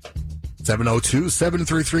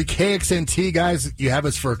 702-733-KXNT. Guys, you have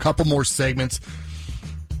us for a couple more segments.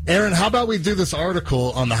 Aaron, how about we do this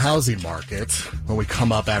article on the housing market when we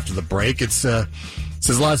come up after the break? It says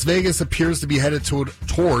Las Vegas appears to be headed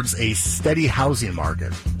towards a steady housing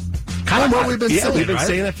market. Kind of what we've been saying. Yeah, we've been right?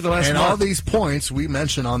 saying that for the last month. And all these points we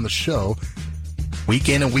mention on the show week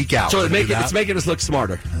in and week out. So it's making us look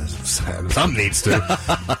smarter. Something needs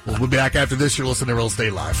to. We'll be back after this. You're listening to Real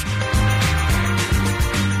Estate Live.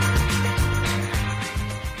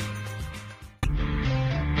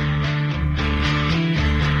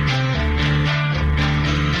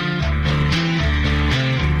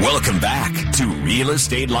 Welcome back to Real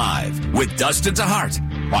Estate Live with Dustin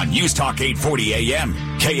DeHart on News Talk 840 AM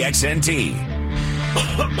KXNT.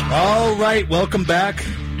 All right, welcome back.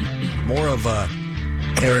 More of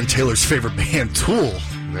Aaron Taylor's favorite band, Tool.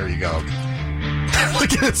 There you go.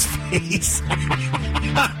 Look at his face.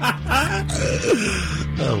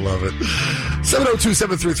 I love it.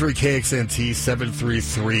 702-733-KXNT,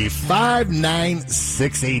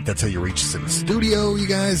 733-5968. That's how you reach us in the studio, you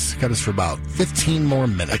guys. Got us for about 15 more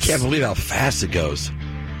minutes. I can't believe how fast it goes.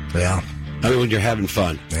 Yeah. I mean, when you're having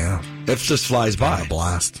fun. Yeah. It just flies by. A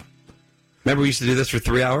blast. Remember we used to do this for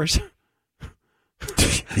 3 hours?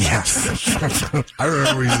 Yes. I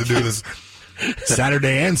remember we used to do this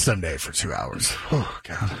Saturday and Sunday for 2 hours. Oh,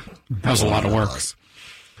 God. That was a lot of work.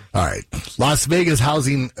 All right. Las Vegas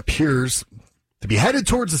housing appears to be headed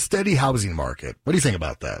towards a steady housing market. What do you think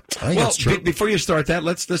about that? I think that's true. Before you start that,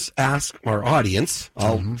 let's just ask our audience,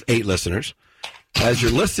 all 8 listeners, as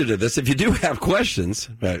you're listening to this, if you do have questions,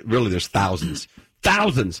 really there's thousands,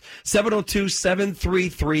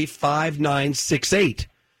 702-733-5968.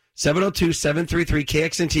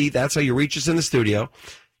 702-733-KXNT. That's how you reach us in the studio.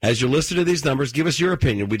 As you listen to these numbers, give us your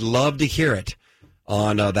opinion. We'd love to hear it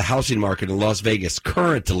on the housing market in Las Vegas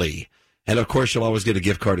currently. And, of course, you'll always get a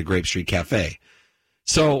gift card at Grape Street Cafe.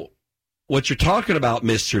 So what you're talking about,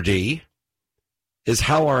 Mr. D, is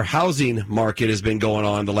how our housing market has been going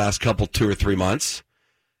on the last 2 or 3 months.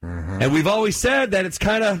 Mm-hmm. And we've always said that it's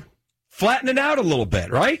kind of flattening out a little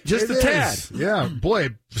bit, right? Just a tad. Yeah, boy,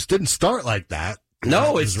 it just didn't start like that.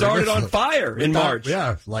 No, it started on fire in March.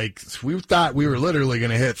 Yeah, like we thought we were literally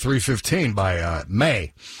going to hit 315 by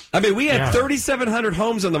May. I mean, we had 3,700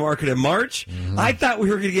 homes on the market in March. Mm-hmm. I thought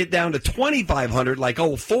we were going to get down to 2,500 like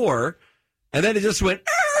 04, and then it just went,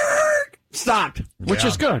 stopped. Which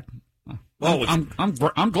is good. Oh,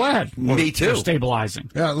 I'm glad. Me too. We're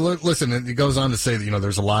stabilizing. Yeah, listen, it goes on to say that,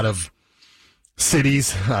 there's a lot of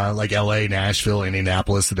cities like L.A., Nashville,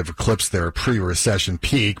 Indianapolis that have eclipsed their pre-recession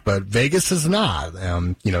peak, but Vegas has not.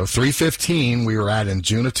 315 we were at in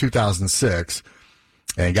June of 2006.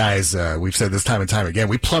 And guys, we've said this time and time again,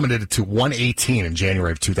 we plummeted to 118 in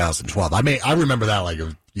January of 2012. I remember that like it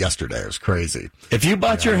was yesterday. It was crazy. If you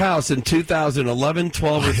bought your house in 2011,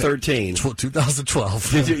 12, or 13.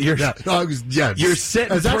 2012. You're sitting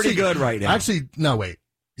pretty actually good right now. Actually, no, wait.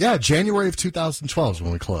 Yeah, January of 2012 is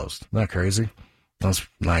when we closed. Isn't that crazy? That was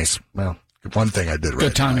nice. Well, one thing I did right.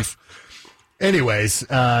 Good timing. Anyways,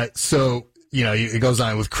 so, it goes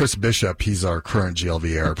on with Chris Bishop. He's our current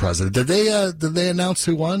GLVR president. Did they announce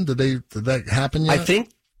who won? Did that happen yet? I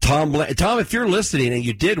think Tom, if you're listening and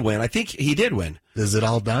you did win, I think he did win. Is it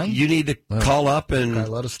all done? You need to call up and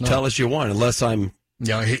let us know. Tell us you won, unless I'm.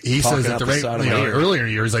 He says at the rate, earlier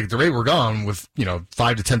years, like the rate we're going with,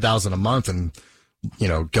 5,000 to 10,000 a month and,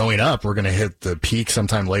 going up, we're going to hit the peak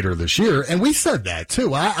sometime later this year. And we said that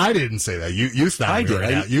too. I didn't say that. You thought I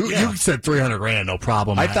did. You said 300 grand, no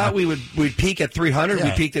problem. I thought we'd peak at 300. Yeah.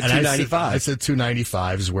 We peaked at 295. I said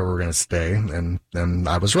 295 is where we're going to stay. And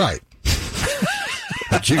I was right.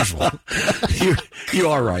 As usual. You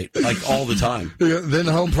are right, like all the time. Then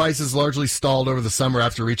home prices largely stalled over the summer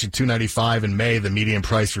after reaching 295 in May. The median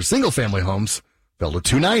price for single-family homes fell to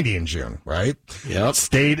 290 in June, right? Yep.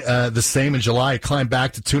 Stayed the same in July. It climbed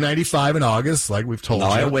back to 295 in August, like we've told you.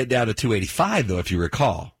 No, I went down to 285, though, if you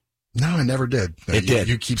recall. No, I never did. It did.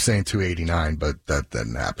 You keep saying 289, but that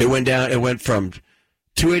didn't happen. It went down. It went from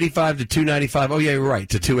 285 to 295. Oh, yeah, you're right.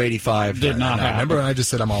 To 285. Did not happen. Remember I just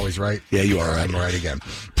said I'm always right? Yeah, you are right. I'm right again.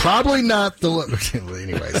 Probably not the...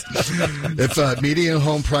 Anyways, if median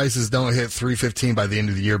home prices don't hit 315 by the end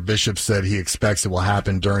of the year, Bishop said he expects it will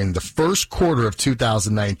happen during the first quarter of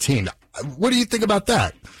 2019. What do you think about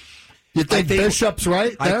that? You think Bishop's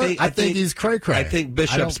right there? I think he's cray-cray. I think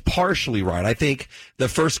Bishop's partially right. I think the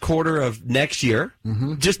first quarter of next year,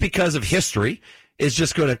 just because of history, is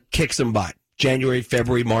just going to kick some butt. January,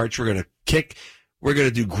 February, March, we're going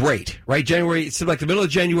to do great, right? January, it seems like the middle of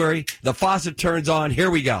January, the faucet turns on,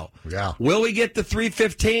 here we go. Yeah. Will we get to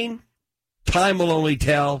 315? Time will only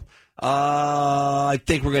tell. I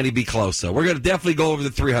think we're going to be close, though. We're going to definitely go over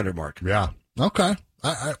the 300 mark. Yeah. Okay.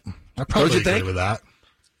 I probably agree with that.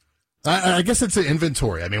 I guess it's an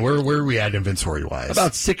inventory. I mean, where are we at inventory-wise?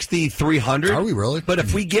 About 6,300. Are we really? But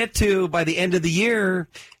if we get to, by the end of the year,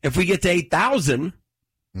 if we get to 8,000...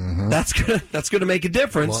 That's gonna make a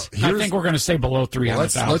difference. Well, I think we're going to stay below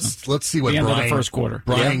 300,000. Let's see what the end of the first quarter.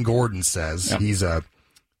 Brian Gordon says. Yep. He's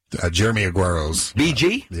Jeremy Aguero's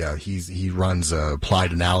BG. Yeah, he runs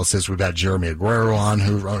applied analysis. We've had Jeremy Aguero on,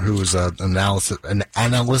 who is an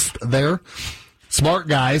analyst there. Smart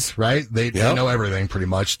guys, right? They know everything pretty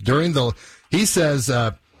much. He says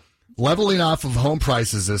leveling off of home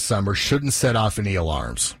prices this summer shouldn't set off any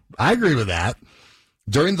alarms. I agree with that.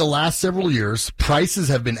 During the last several years, prices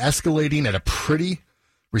have been escalating at a pretty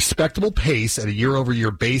respectable pace at a year-over-year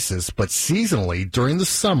basis, but seasonally, during the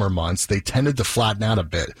summer months, they tended to flatten out a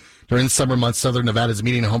bit. During the summer months, Southern Nevada's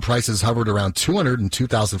median home prices hovered around 200 in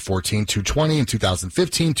 2014, 220 in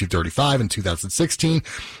 2015, 235 in 2016,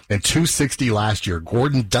 and 260 last year.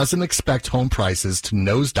 Gordon doesn't expect home prices to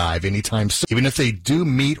nosedive anytime soon, even if they do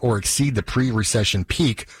meet or exceed the pre-recession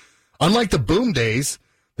peak. Unlike the boom days,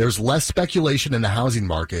 there's less speculation in the housing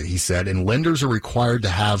market, he said, and lenders are required to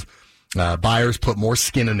have buyers put more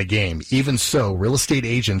skin in the game. Even so, real estate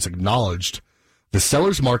agents acknowledged the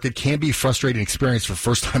seller's market can be a frustrating experience for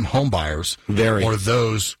first-time home buyers or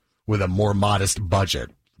those with a more modest budget,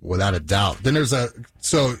 without a doubt. Then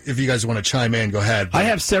so if you guys want to chime in, go ahead. I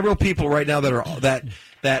have several people right now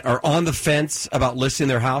that are on the fence about listing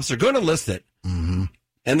their house. They're going to list it, and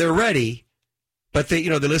they're ready. But they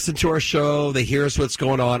listen to our show. They hear us what's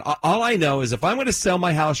going on. All I know is if I'm going to sell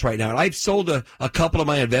my house right now, and I've sold a couple of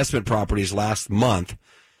my investment properties last month,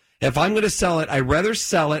 if I'm going to sell it, I'd rather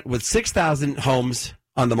sell it with 6,000 homes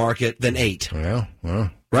on the market than 8. Yeah.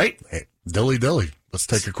 Well, right? Hey, dilly. Let's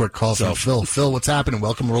take a quick call from Phil. Phil, what's happening?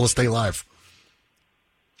 Welcome to Real Estate Live.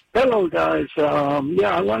 Hello, guys. I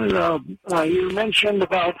wanted to, you mentioned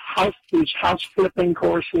about these house flipping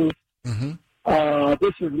courses.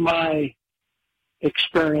 This is my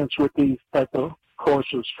experience with these type of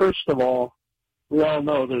courses. First of all, we all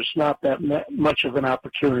know there's not that much of an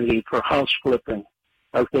opportunity for house flipping.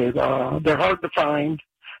 Okay, they're hard to find.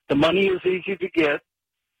 The money is easy to get,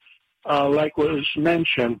 like was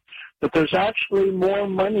mentioned, but there's actually more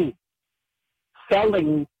money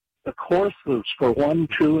selling the courses for $1,000,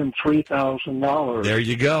 $2,000, and $3,000. There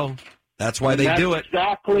you go. That's why they do it.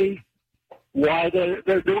 Exactly why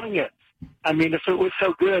they're doing it. I mean, if it was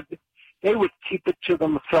so good, they would keep it to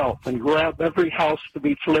themselves and grab every house to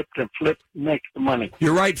be flipped and make the money.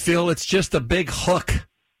 You're right, Phil. It's just a big hook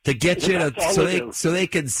to get you to so they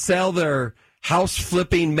can sell their house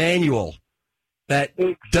flipping manual that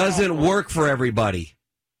doesn't work for everybody.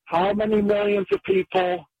 How many millions of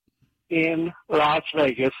people in Las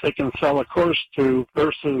Vegas they can sell a course to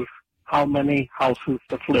versus how many houses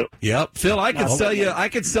to flip? Yep, Phil, I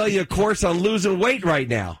could sell you a course on losing weight right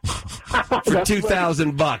now. For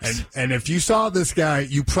 $2,000. And if you saw this guy,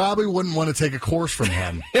 you probably wouldn't want to take a course from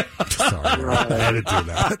him. Sorry, I had to do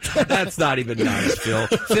that. That's not even nice, Phil.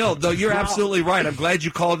 Phil, though, you're absolutely right. I'm glad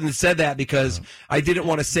you called and said that because I didn't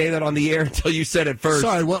want to say that on the air until you said it first.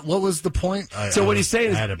 Sorry, what was the point? So what he's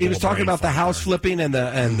saying is he was talking about the house flipping and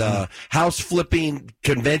the house flipping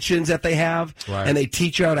conventions that they have, and they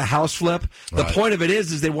teach you how to house flip. The point of it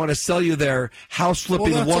is they want to sell you their house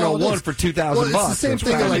flipping 101 for $2,000. It's the same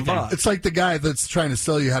thing. It's like the guy that's trying to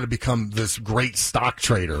sell you how to become this great stock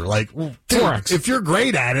trader. Like, dude, if you're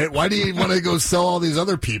great at it, why do you want to go sell all these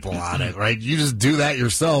other people on it, right? You just do that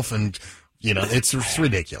yourself, and, it's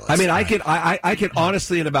ridiculous. I mean, I could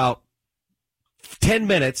honestly, in about 10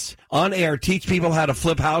 minutes on air, teach people how to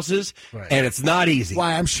flip houses, and it's not easy.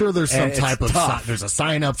 Why, I'm sure there's some type of there's a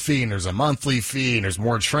sign-up fee, and there's a monthly fee, and there's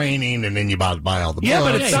more training, and then you buy all the books. Yeah,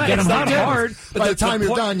 but it's not hard. By the time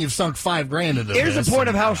you're done, you've sunk $5,000 into this. Here's the point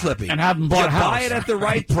of house flipping. And haven't bought a house. You buy it at the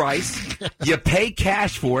right price. You pay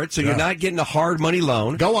cash for it, so you're not getting a hard money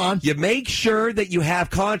loan. Go on. You make sure that you have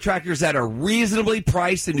contractors that are reasonably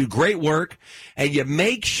priced and do great work, and you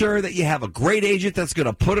make sure that you have a great agent that's going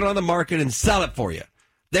to put it on the market and sell it for you.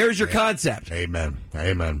 There's your concept.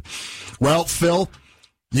 Amen. Well, Phil,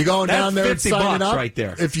 You going That's down there and signing $50 up? right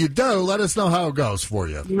there. If you do, let us know how it goes for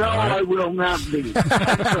you. No, All right? I will not be.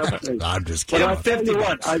 I'm just But kidding. I'll tell you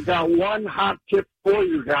what, I've got one hot tip for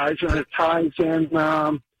you guys, and it ties in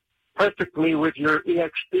perfectly with your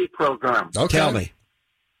EXP program. Okay. Tell me.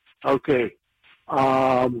 Okay.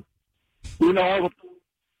 You know,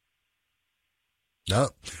 No,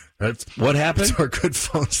 that's What happened? It's our good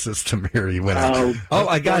phone system here. You went out. Oh,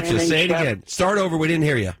 I got you. Say it again. Start over. We didn't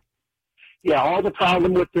hear you. yeah, all the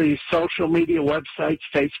problem with the social media websites,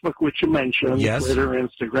 Facebook, which you mentioned, Yes. Twitter,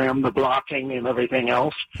 Instagram, the blocking and everything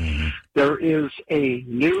else, there is a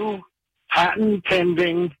new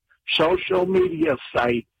patent-pending social media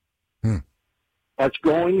site that's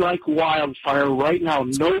going like wildfire right now.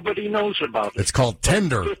 Nobody knows about it. It's called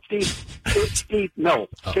Tinder.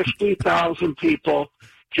 50,000 people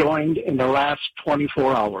joined in the last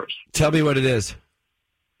 24 hours. Tell me what it is.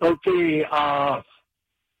 Okay,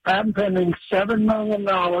 patent pending $7 million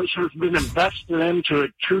has been invested into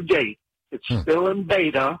it to date. It's still in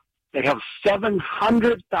beta. They have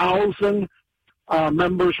 700,000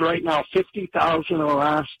 members right now, 50,000 in the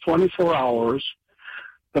last 24 hours.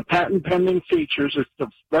 The patent pending features, it's the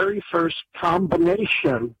very first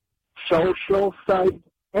combination social site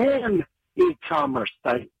and e-commerce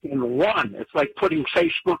site in one. It's like putting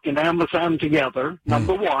Facebook and Amazon together,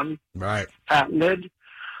 number one, Right. patented.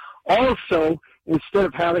 Also, instead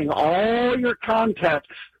of having all your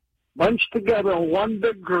contacts bunched together in one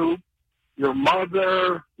big group, your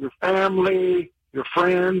mother, your family, your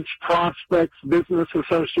friends, prospects, business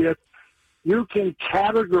associates, you can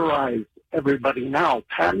categorize everybody now,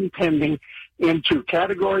 patent pending, into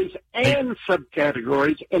categories and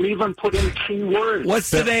subcategories, and even put in keywords. What's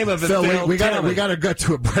the name of it, Phil, Phil? we Tell got me. to get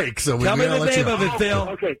to a break. So Tell me gotta the let name you- of it, Phil.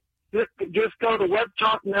 Okay, just go to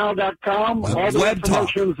webtalknow.com. All the Web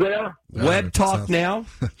Talk. information's there. Web Talk Now.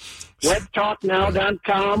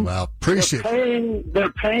 Webtalknow.com. Well, appreciate it.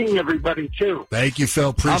 They're paying everybody, too. Thank you, Phil.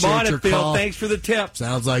 Appreciate I'm on your it, Phil. call. Thanks for the tip.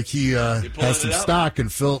 Sounds like he has some it up? stock,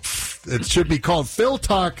 and Phil, it should be called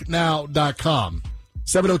philtalknow.com.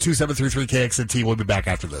 702-733-KXNT. We'll be back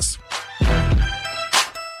after this.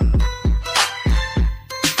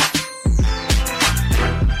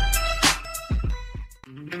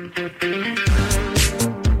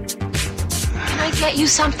 Can I get you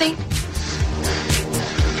something?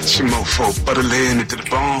 Some mofo butter laying into the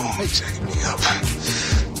bone. Jack me up.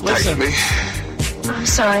 Listen. Like me. I'm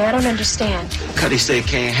sorry, I don't understand. Cuddy say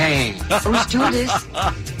can't hang. Who's doing this?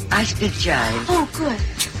 I speak jive. Oh, good.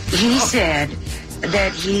 He said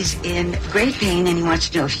that he's in great pain and he wants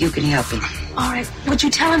to know if you can help him. All right, would you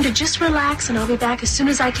tell him to just relax and I'll be back as soon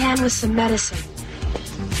as I can with some medicine?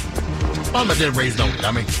 Mama didn't raise no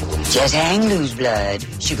dummy. Just hang loose, blood.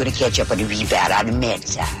 She's gonna catch up on the rebound on the med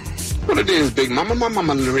side. What it is, big mama? My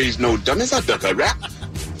mama didn't raise no dummies. I duck a rap.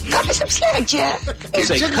 Cut me some slack, Jack.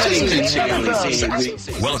 Say Cuddy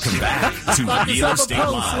can Welcome back to Real Estate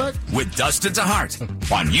Live with Dustin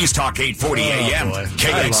DeHart on News Talk 840 AM boy.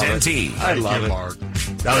 KXNT. I love it. Mark.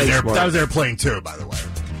 That was airplane too, by the way.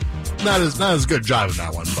 Not as good jive in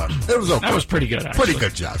that one, but it was okay. That was pretty good, actually. Pretty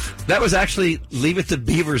good jive. That was actually Leave It to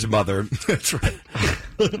Beaver's mother. That's right.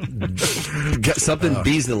 Got something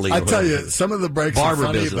Beasley. I tell you, some of the breaks Barbara are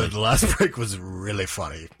funny, Beasley. but the last break was really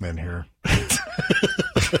funny in here.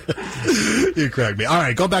 You cracked me. All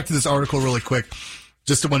right, go back to this article really quick.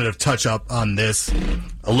 Just wanted to touch up on this.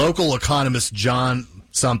 A local economist, John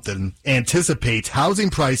something, anticipates housing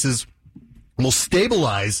prices will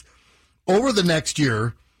stabilize over the next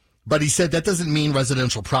year, but he said that doesn't mean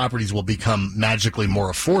residential properties will become magically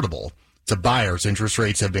more affordable to buyers. Interest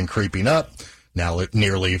rates have been creeping up, now at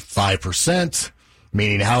nearly 5%,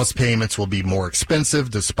 meaning house payments will be more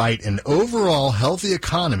expensive despite an overall healthy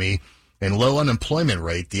economy and low unemployment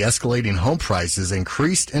rate. The escalating home prices,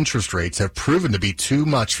 increased interest rates have proven to be too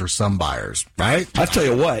much for some buyers, right? I tell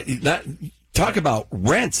you what, talk about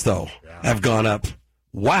rents, though, have gone up.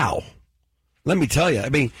 Wow. Let me tell you. I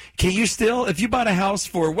mean, can you still, if you bought a house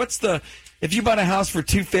for, if you bought a house for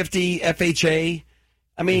 $250 FHA,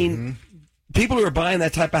 I mean, people who are buying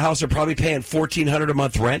that type of house are probably paying $1,400 a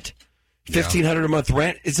month rent, $1,500 a month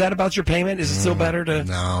rent. Is that about your payment? Is it still better to?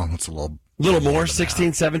 No, it's a little more,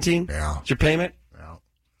 16, 17? Yeah. It's your payment? Yeah.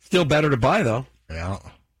 Still better to buy, though. Yeah.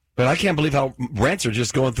 But I can't believe how rents are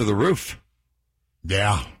just going through the roof.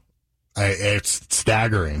 Yeah. It's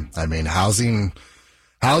staggering. I mean, housing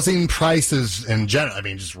prices in general, I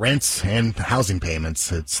mean, just rents and housing payments,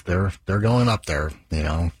 they're going up there,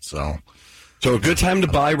 so. So a good time to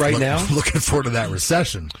buy right now? Looking forward to that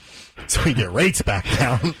recession. so we get rates back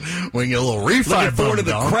down. We can get a little refi. Looking forward to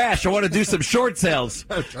the going. crash. I want to do some short sales.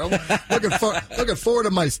 looking forward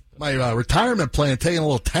to my retirement plan, taking a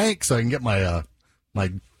little tank so I can get my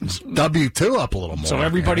W-2 up a little more. So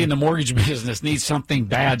everybody in the mortgage business needs something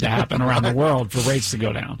bad to happen around the world for rates to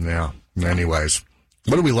go down. Yeah. Anyways,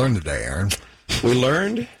 what did we learn today, Aaron? We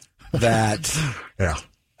learned that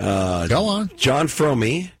go on. John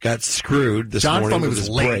Fromey got screwed this morning with his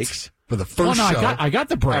brakes. For the first show. I got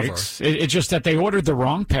the brakes. It's just that they ordered the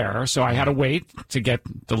wrong pair, so I had to wait to get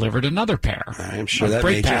delivered another pair. I'm sure that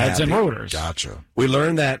brake made you pads happy. and rotors. Gotcha. We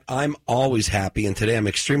learned that I'm always happy, and today I'm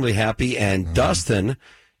extremely happy, and Dustin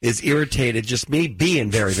is irritated just me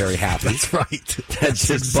being very, very happy. That's right. That's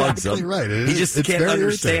just bugs him. Right. He just can't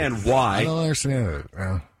understand why. I don't understand it.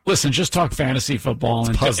 Yeah. Listen, just talk fantasy football,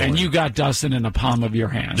 and you got Dustin in the palm of your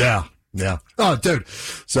hand. Yeah. Yeah. Oh, dude.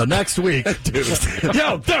 So next week.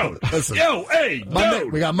 Yo, dude. Listen. Yo, hey,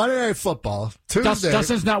 dude. We got Monday Night Football. Tuesday.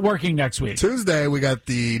 Dustin's not working next week. Tuesday, we got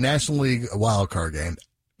the National League wildcard game.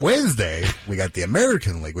 Wednesday, we got the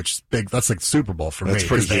American League, which is big. That's like Super Bowl for That's me.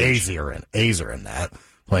 pretty The huge. A's are in that,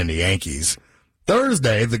 playing the Yankees.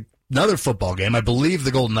 Thursday, another football game. I believe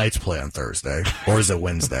the Golden Knights play on Thursday. Or is it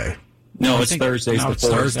Wednesday? No, it's Thursday. It's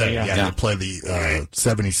Thursday. Yeah, they play the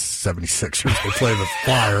 76ers. They play the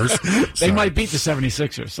Flyers. They might beat the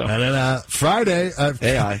 76ers. So. And then Friday,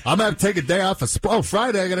 I'm going to take a day off.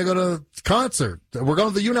 Friday, I got to go to a concert. We're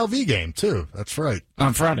going to the UNLV game, too. That's right.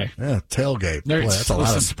 On Friday. Yeah, tailgate. Boy, that's a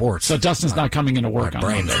lot of sports. So Dustin's not coming into work on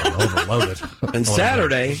Monday. Overloaded. And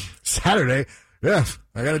Saturday, yeah,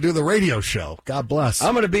 I got to do the radio show. God bless.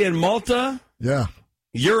 I'm going to be in Malta. Yeah.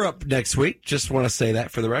 Europe next week. Just want to say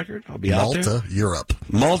that for the record. I'll be out there. Malta, Europe.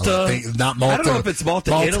 Malta. Not Malta. I don't know if it's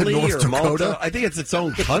Malta, Italy, North or Dakota. Malta. I think it's its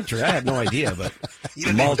own country. I have no idea, but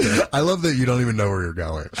Malta. I love that you don't even know where you're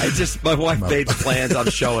going. My wife made the plans. I'm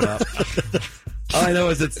showing up. All I know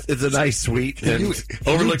is it's a nice suite and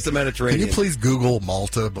overlooks the Mediterranean. Can you please Google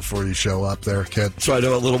Malta before you show up there, kid? So I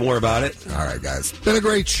know a little more about it. All right, guys. Been a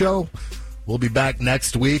great show. We'll be back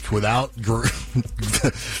next week without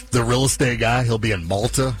the real estate guy. He'll be in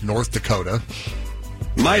Malta, North Dakota.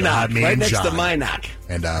 Minot, right next to Minot.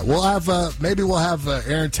 And we'll have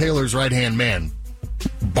Aaron Taylor's right-hand man,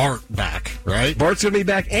 Bart, back, right? Bart's going to be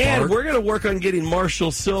back, and we're going to work on getting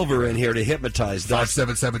Marshall Silver in here to hypnotize.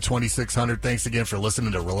 577-2600. Thanks again for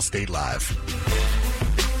listening to Real Estate Live.